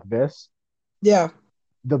situations like this, Yeah.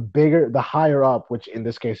 the higher up, which in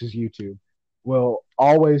this case is YouTube, will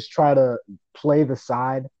always try to play the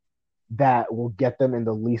side that will get them in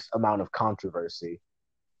the least amount of controversy.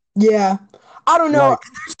 Yeah. I don't know. Like,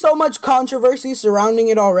 There's so much controversy surrounding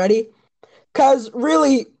it already. Because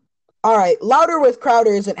really, all right, Louder with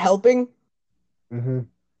Crowder isn't helping. mhm,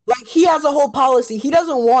 Like, he has a whole policy. He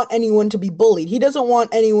doesn't want anyone to be bullied. He doesn't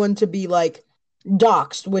want anyone to be, like,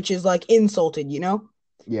 doxxed, which is, like, insulted, you know?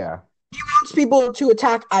 yeah, He wants people to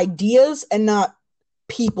attack ideas and not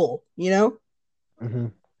people, you know?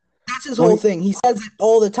 mhm. That's his Well, whole thing. He says it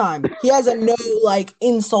all the time. He has a no, like,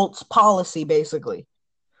 insults policy, basically.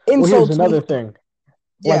 well, here's Insults another me. thing.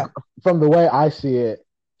 Like Yeah. from the way I see it,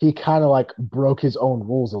 he kind of like broke his own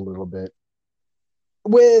rules a little bit.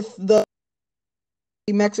 With the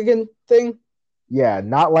Mexican thing. Yeah,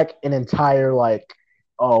 not like an entire like,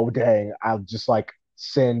 oh dang, I've just like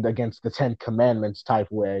sinned against the Ten Commandments type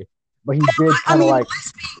way. But he did I kind of mean, like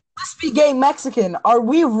let's be gay Mexican. Are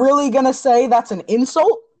we really gonna say that's an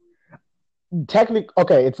insult?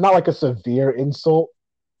 okay, it's not like a severe insult.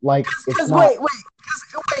 Like it's Because not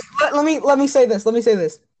let me say this. Let me say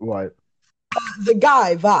this. what. The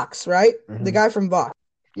guy Vox, right? The Mhm. guy from Vox.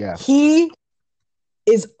 Yeah, He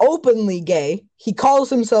is openly gay. He calls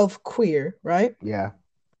himself queer, right? yeah,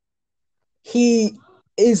 He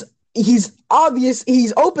is. He's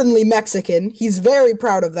openly Mexican. He's very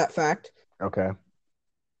proud of that fact, okay,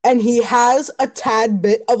 and he has a tad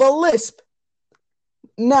bit of a lisp.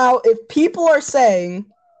 Now, if people are saying,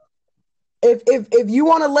 if you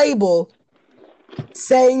want to label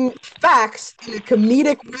saying facts in a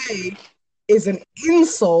comedic way is an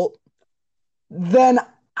insult, then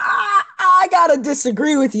I gotta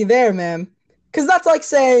disagree with you there, man. Because that's like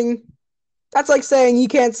saying you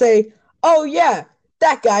can't say, oh yeah,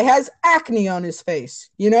 that guy has acne on his face.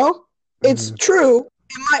 You know, it's mhm. true.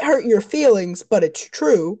 It might hurt your feelings, but it's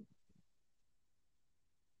true.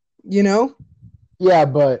 You know, Yeah,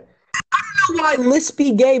 but I don't know why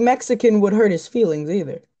lispy gay Mexican would hurt his feelings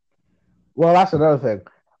either. well, that's another thing.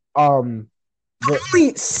 Um, The the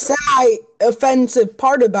only semi-offensive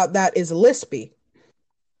part about that is lispy.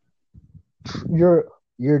 you're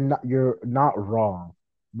you're not wrong,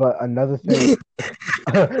 but another thing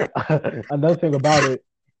another thing about it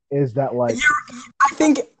is that like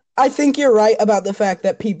I think you're right about the fact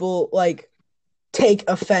that people like take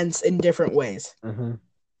offense in different ways. mhm.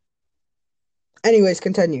 Anyways,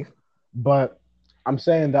 continue. But I'm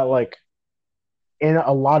saying that like in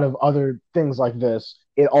a lot of other things like this,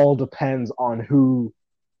 it all depends on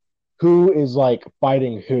who is like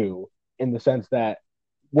fighting who in the sense that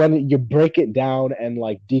when you break it down and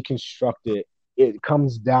like deconstruct it, it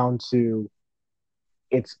comes down to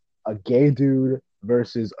it's a gay dude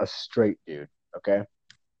versus a straight dude. Okay.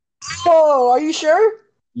 Oh, are you sure?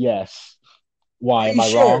 Yes. Why? Are Am you I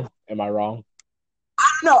sure? wrong? Am I wrong?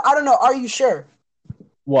 No, I don't know. Are you sure?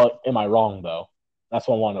 Well, am I wrong though? That's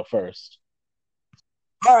what I want to know first.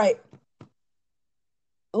 All right.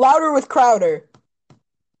 Louder with Crowder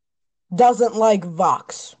doesn't like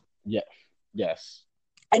Vox. Yeah. Yes.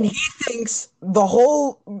 And he thinks the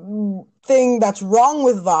whole thing that's wrong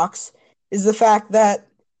with Vox is the fact that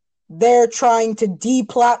they're trying to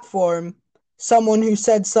deplatform someone who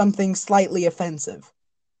said something slightly offensive.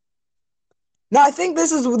 Now, I think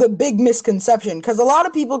this is the big misconception because a lot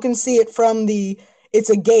of people can see it from the it's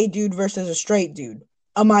a gay dude versus a straight dude,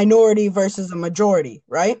 a minority versus a majority,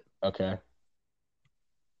 right? Okay.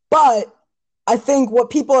 But I think what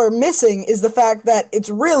people are missing is the fact that it's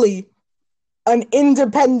really an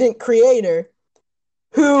independent creator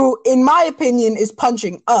who, in my opinion, is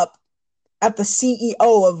punching up at the CEO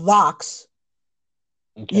of Vox.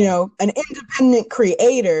 Okay. You know, an independent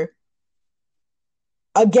creator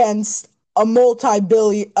against a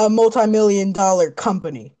multi-million dollar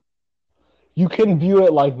company. You can view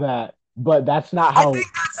it like that, but that's not how. I think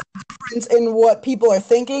that's the difference in what people are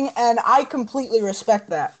thinking, and I completely respect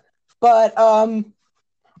that. But I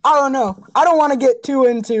don't know. I don't want to get too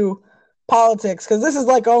into politics because this is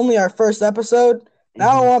like only our first episode. And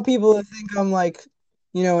I don't want people to think I'm like,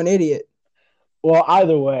 you know, an idiot. Well,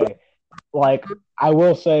 either way, like I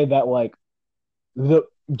will say that like the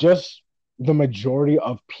just the majority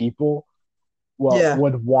of people Yeah.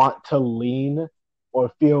 would want to lean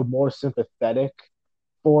or feel more sympathetic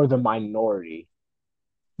for the minority.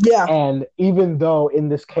 Yeah. And even though in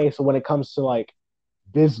this case, when it comes to like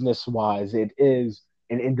business wise, it is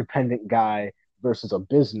an independent guy versus a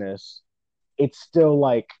business, it's still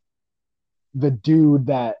like the dude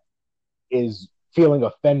that is feeling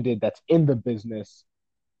offended that's in the business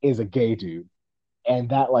is a gay dude. And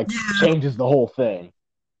that like changes the whole thing.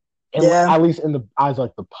 And at least in the eyes of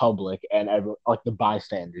like the public and like the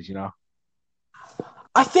bystanders, you know.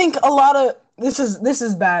 I think a lot of this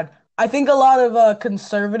is bad. I think a lot of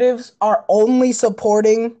conservatives are only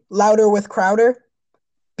supporting Louder with Crowder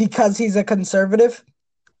because he's a conservative.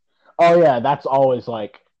 Oh yeah, that's always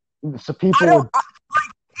like so people.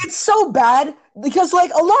 It's so bad because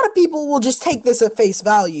like a lot of people will just take this at face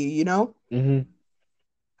value, you know. Mm-hmm.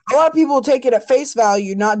 A lot of people will take it at face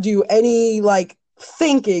value, not do any like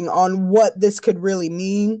thinking on what this could really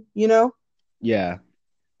mean, you know. Yeah.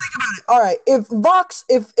 Think about it. All right, if Vox,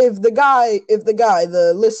 if the guy,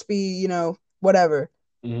 the Lispy, you know, whatever,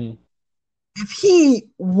 if he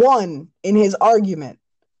won in his argument,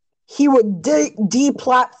 he would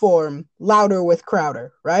deplatform Louder with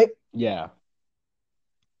Crowder, right? Yeah.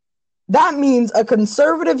 That means a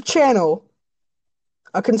conservative channel,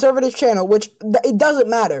 which it doesn't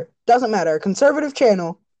matter, a conservative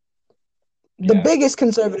channel, the biggest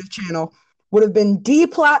conservative channel, would have been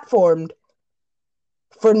deplatformed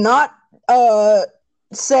for not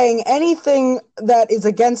saying anything that is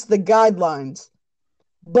against the guidelines,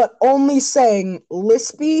 but only saying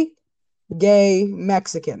Lispy, gay,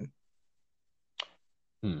 Mexican.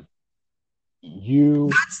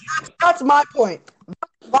 That's my point.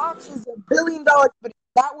 Vox is $1 billion company.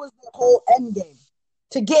 That was the whole end game.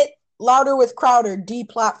 To get Louder with Crowder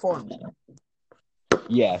deplatformed.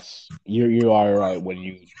 Yes. You are right when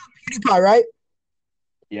you PewDiePie, right?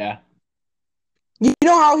 Yeah. You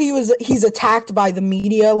know how he's attacked by the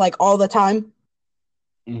media like all the time?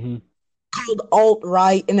 Mm-hmm. Called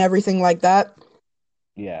alt-right and everything like that?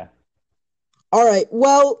 Yeah. All right.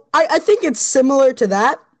 Well, I think it's similar to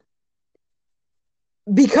that.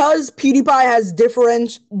 Because PewDiePie has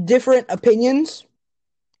different opinions,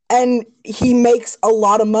 and he makes a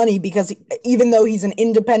lot of money because even though he's an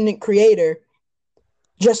independent creator,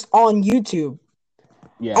 just on YouTube,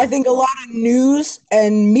 I think a lot of news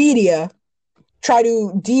and media try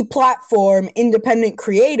to deplatform independent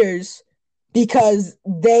creators because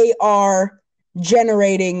they are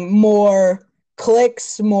generating more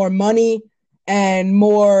clicks, more money, and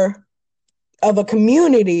more of a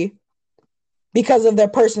community because of their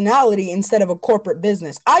personality instead of a corporate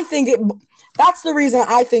business. That's the reason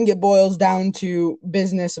I think it boils down to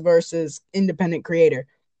business versus independent creator.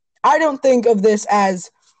 I don't think of this as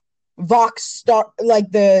Vox like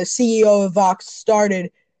the CEO of Vox started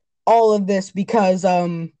all of this because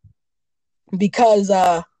you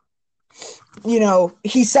know,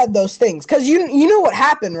 he said those things. Cuz you know what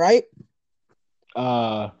happened, right?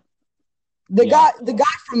 The guy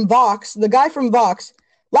from Vox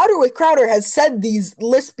Louder with Crowder has said these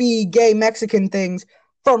lispy gay Mexican things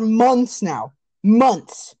for months now.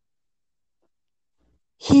 Months.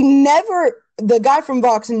 The guy from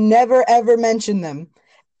Vox never ever mentioned them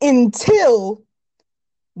until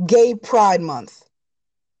Gay Pride Month.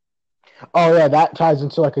 Oh yeah, that ties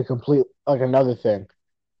into like another thing.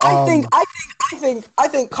 I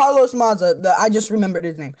think Carlos Maza, I just remembered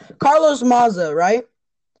his name. Carlos Maza, right?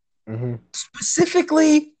 Mm-hmm.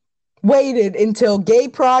 Specifically waited until Gay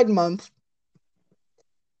Pride Month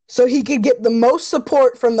so he could get the most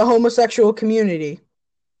support from the homosexual community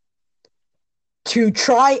to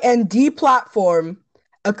try and deplatform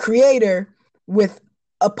a creator with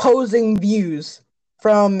opposing views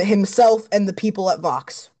from himself and the people at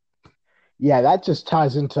Vox. Yeah, that just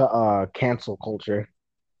ties into cancel culture.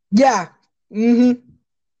 Yeah. Mm-hmm.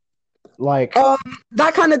 Like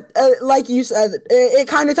that kind of, like you said, it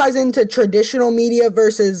kind of ties into traditional media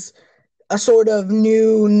versus a sort of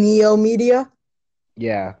new neo media.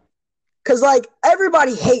 Yeah. Because, like,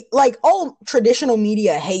 everybody all traditional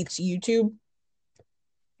media hates YouTube.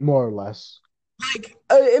 More or less. Like,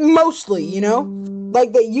 mostly,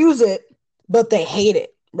 Like, they use it, but they hate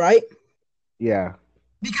it, right? Yeah.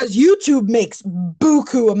 Because YouTube makes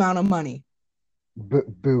buku amount of money.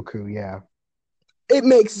 Buku, yeah. It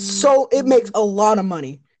makes a lot of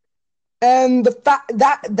money. And the fact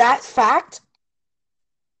that fact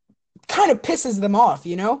kind of pisses them off,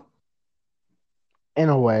 In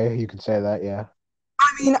a way, you could say that, yeah.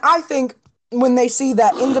 I mean, I think when they see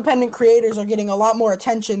that independent creators are getting a lot more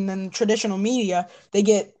attention than traditional media, they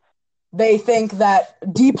think that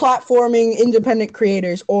deplatforming independent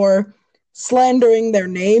creators or slandering their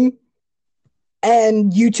name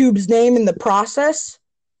and YouTube's name in the process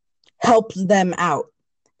helps them out.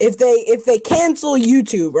 If they cancel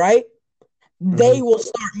YouTube, right? They will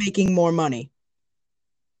start making more money.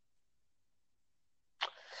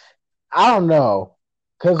 I don't know.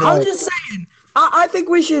 I'm just saying. I think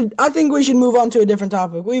we should move on to a different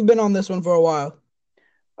topic. We've been on this one for a while.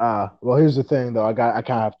 Well, here's the thing though. I kind of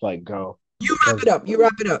have to go. You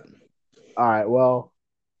wrap it up. All right. Well,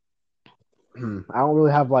 I don't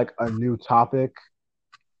really have a new topic.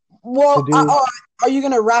 Well, are you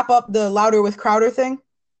gonna wrap up the Louder with Crowder thing?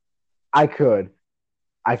 I could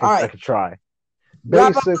try. Basically,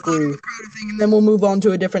 wrap up the Louder with Crowder thing, and then we'll move on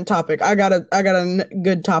to a different topic. I got a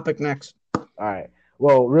good topic next. All right.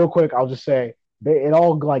 Well, real quick, I'll just say it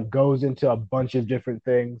all goes into a bunch of different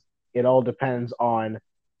things. It all depends on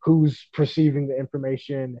who's perceiving the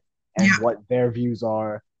information and what their views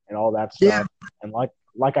are and all that stuff. Yeah. And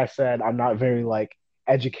like I said, I'm not very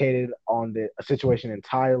educated on the situation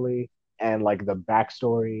entirely and the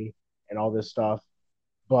backstory and all this stuff.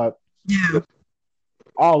 But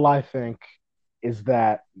all I think is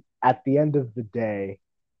that at the end of the day,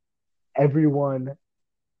 everyone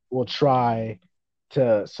will try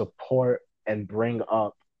to support and bring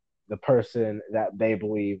up the person that they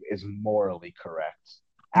believe is morally correct.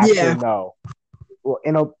 Actually, no. Well,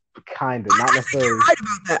 kind of, not necessarily.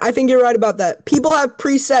 I think you're right about that. People have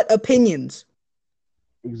preset opinions.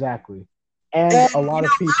 Exactly. And a lot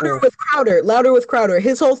of people. Louder with Crowder.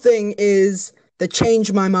 His whole thing is the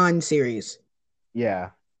Change My Mind series.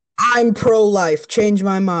 Yeah. I'm pro-life. Change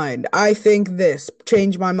my mind. I think this.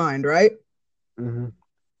 Change my mind, right? Mm-hmm.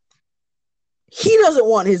 He doesn't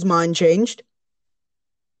want his mind changed.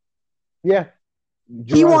 Yeah.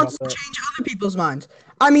 He wants to change other people's minds.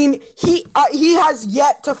 I mean, he has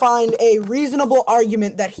yet to find a reasonable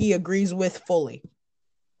argument that he agrees with fully.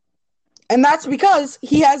 And that's because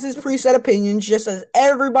he has his preset opinions, just as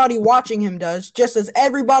everybody watching him does, just as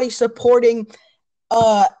everybody supporting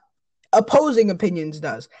opposing opinions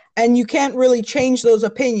does. And you can't really change those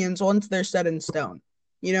opinions once they're set in stone,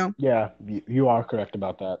 Yeah, you are correct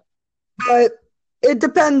about that. But it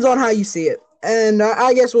depends on how you see it. And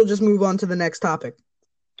I guess we'll just move on to the next topic.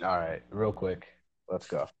 All right, real quick. Let's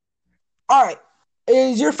go. All right.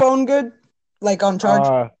 Is your phone good? On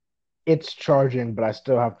charge? It's charging, but I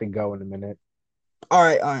still have to go in a minute. All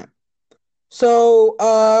right. So,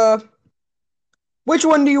 which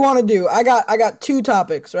one do you want to do? I got two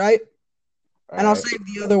topics, right? And I'll save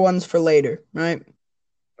the other ones for later, right?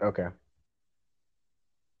 Okay.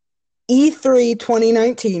 E3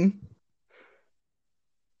 2019.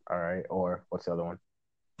 All right. Or what's the other one?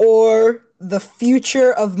 Or the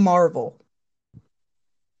future of Marvel.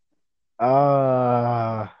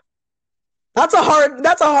 That's a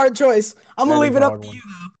hard choice. I'm gonna leave it up to you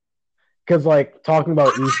though. Because talking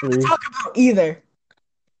about E3. Talk about either.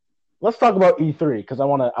 Let's talk about E3 because I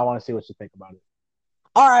wanna see what you think about it.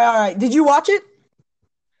 All right. Did you watch it?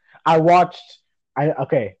 I watched. I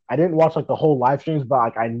didn't watch the whole live streams,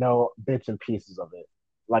 but I know bits and pieces of it.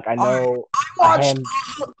 Like I know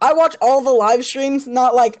I watch all the live streams,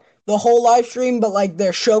 not like the whole live stream, but like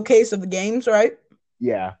their showcase of the games, right?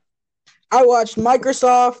 yeah. I watched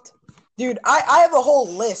Microsoft. Dude, I have a whole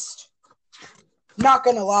list. Not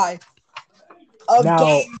gonna lie. Of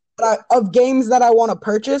Now games that I want to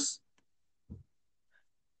purchase.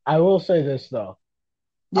 I will say this though.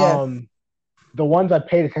 Yeah. The ones I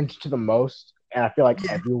paid attention to the most, and I feel like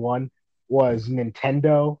Yeah. everyone, was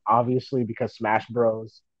Nintendo, obviously because Smash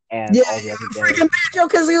Bros. And Yeah, all the other freaking games.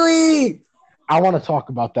 Banjo-Kazooie! I want to talk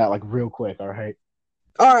about that like real quick, all right?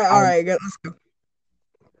 All right, good. Let's go.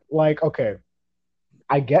 Like, okay,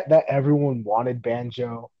 I get that everyone wanted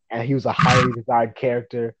Banjo and he was a highly desired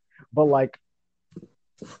character, but like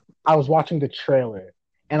I was watching the trailer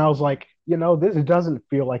and I was like, this doesn't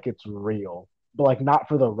feel like it's real, but like not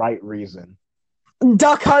for the right reason.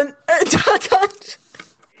 Duck Hunt. Duck Hunt.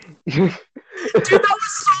 Dude, that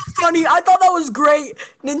was so funny. I thought that was great.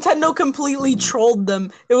 Nintendo completely trolled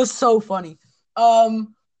them. It was so funny. Go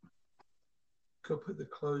put the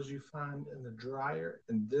clothes you find in the dryer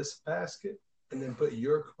in this basket, and then put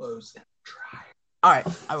your clothes in the dryer. All right,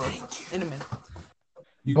 I will in a minute.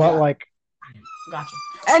 Gotcha.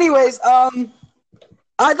 Anyways, I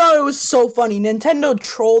thought it was so funny. Nintendo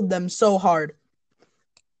trolled them so hard.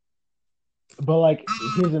 But like,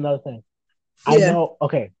 here's another thing. Yeah. I know.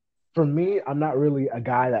 Okay, for me, I'm not really a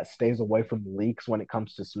guy that stays away from leaks when it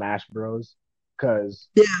comes to Smash Bros. Because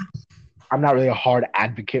I'm not really a hard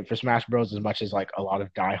advocate for Smash Bros. As much as like a lot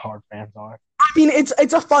of diehard fans are. I mean,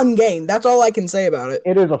 it's a fun game. That's all I can say about it.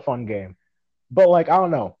 It is a fun game, but like I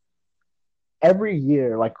don't know. Every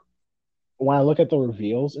year, like when I look at the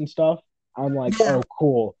reveals and stuff, I'm like, oh,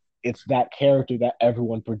 cool. It's that character that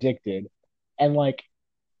everyone predicted, and like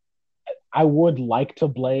I would like to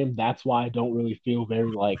blame. That's why I don't really feel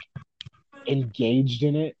very like engaged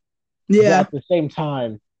in it. Yeah. But at the same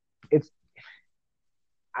time, it's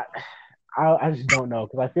I just don't know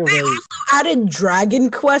because I feel very. They also added Dragon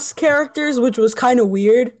Quest characters, which was kind of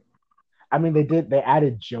weird. I mean, they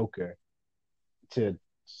added Joker to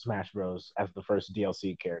Smash Bros. As the first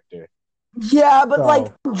DLC character. Yeah, but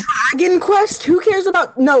like Dragon Quest, who cares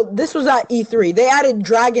about? No, this was at E3. They added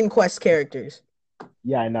Dragon Quest characters.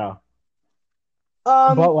 Yeah, I know.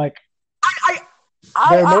 But like,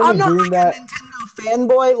 I'm not like a Nintendo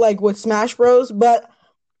fanboy like with Smash Bros. But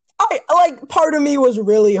part of me was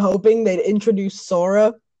really hoping they'd introduce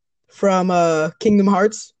Sora from Kingdom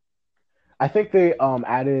Hearts. I think they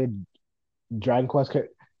added Dragon Quest.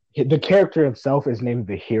 The character himself is named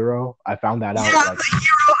the Hero. I found that out. Yeah, the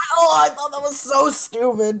Hero. Oh, I thought that was so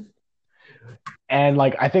stupid. And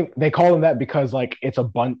like, I think they call him that because like it's a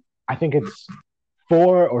bunch. I think it's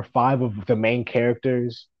 4 or 5 of the main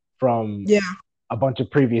characters from a bunch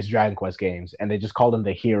of previous Dragon Quest games, and they just called him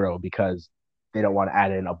the Hero because they don't want to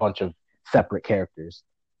add in a bunch of separate characters.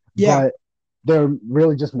 Yeah, but they're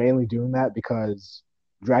really just mainly doing that because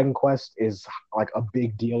Dragon Quest is like a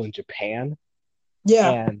big deal in Japan.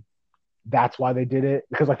 Yeah, and that's why they did it.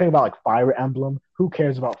 Because I think about like Fire Emblem. Who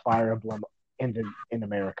cares about Fire Emblem in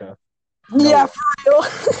America? Yeah, for real.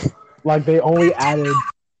 Like they only added.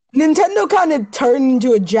 Nintendo kind of turned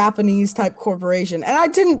into a Japanese type corporation, and I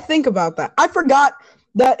didn't think about that. I forgot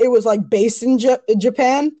that it was like based in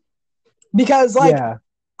Japan because like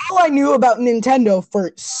all I knew about Nintendo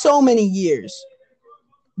for so many years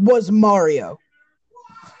was Mario.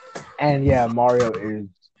 And yeah, Mario is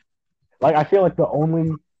like I feel like the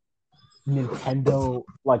only Nintendo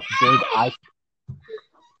like big like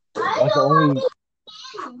the only.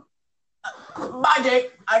 Bye,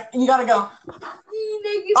 Jake. You gotta go.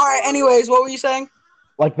 All right. Anyways, what were you saying?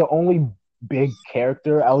 Like the only big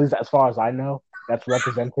character, at least as far as I know, that's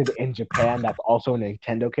represented in Japan that's also a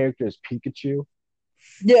Nintendo character is Pikachu.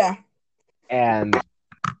 Yeah. And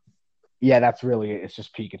yeah, that's really it. It's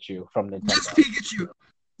just Pikachu from Nintendo. Just Pikachu.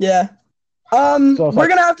 Yeah. So we're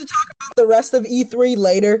gonna have to talk about the rest of E3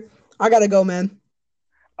 later. I gotta go, man.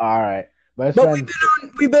 All right. But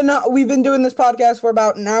we've been doing this podcast for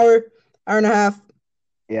about an hour and a half.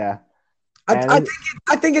 Yeah. I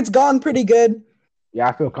think it's gone pretty good. Yeah,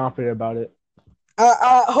 I feel confident about it.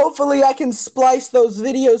 Hopefully I can splice those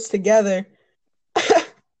videos together.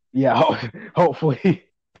 Yeah, hopefully.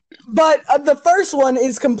 But the first one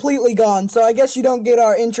is completely gone, so I guess you don't get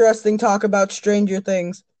our interesting talk about Stranger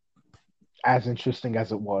Things. As interesting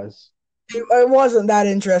as it was. It wasn't that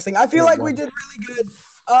interesting. I feel like we did really good.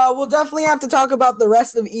 We'll definitely have to talk about the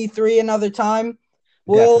rest of E3 another time.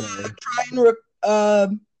 We'll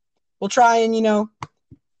try and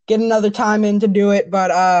get another time in to do it.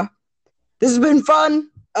 But this has been fun.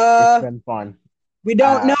 It's been fun. We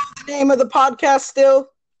don't know the name of the podcast still.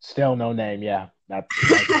 Still no name, yeah.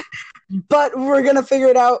 But we're gonna figure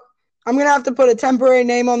it out. I'm gonna have to put a temporary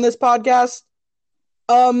name on this podcast.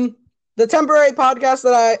 The temporary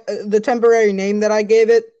name that I gave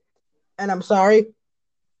it, and I'm sorry,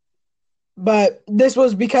 but this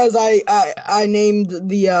was because I named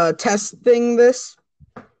the test thing this.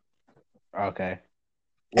 Okay.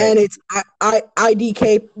 And it's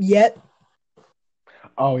IDK yet.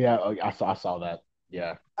 Oh yeah, I saw that.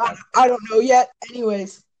 Yeah. I don't know yet.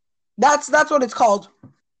 Anyways, that's what it's called,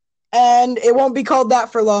 and it won't be called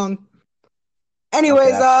that for long.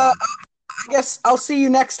 Anyways, Okay, I guess I'll see you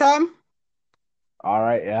next time. all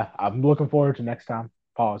right. Yeah, I'm looking forward to next time.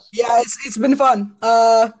 Pause. Yeah, it's been fun.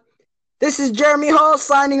 This is Jeremy Hall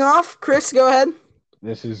signing off. Chris, go ahead.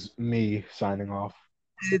 This is me signing off.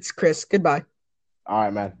 It's Chris. Goodbye. All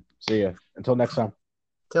right, man. See ya. Until next time.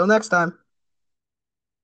 Till next time.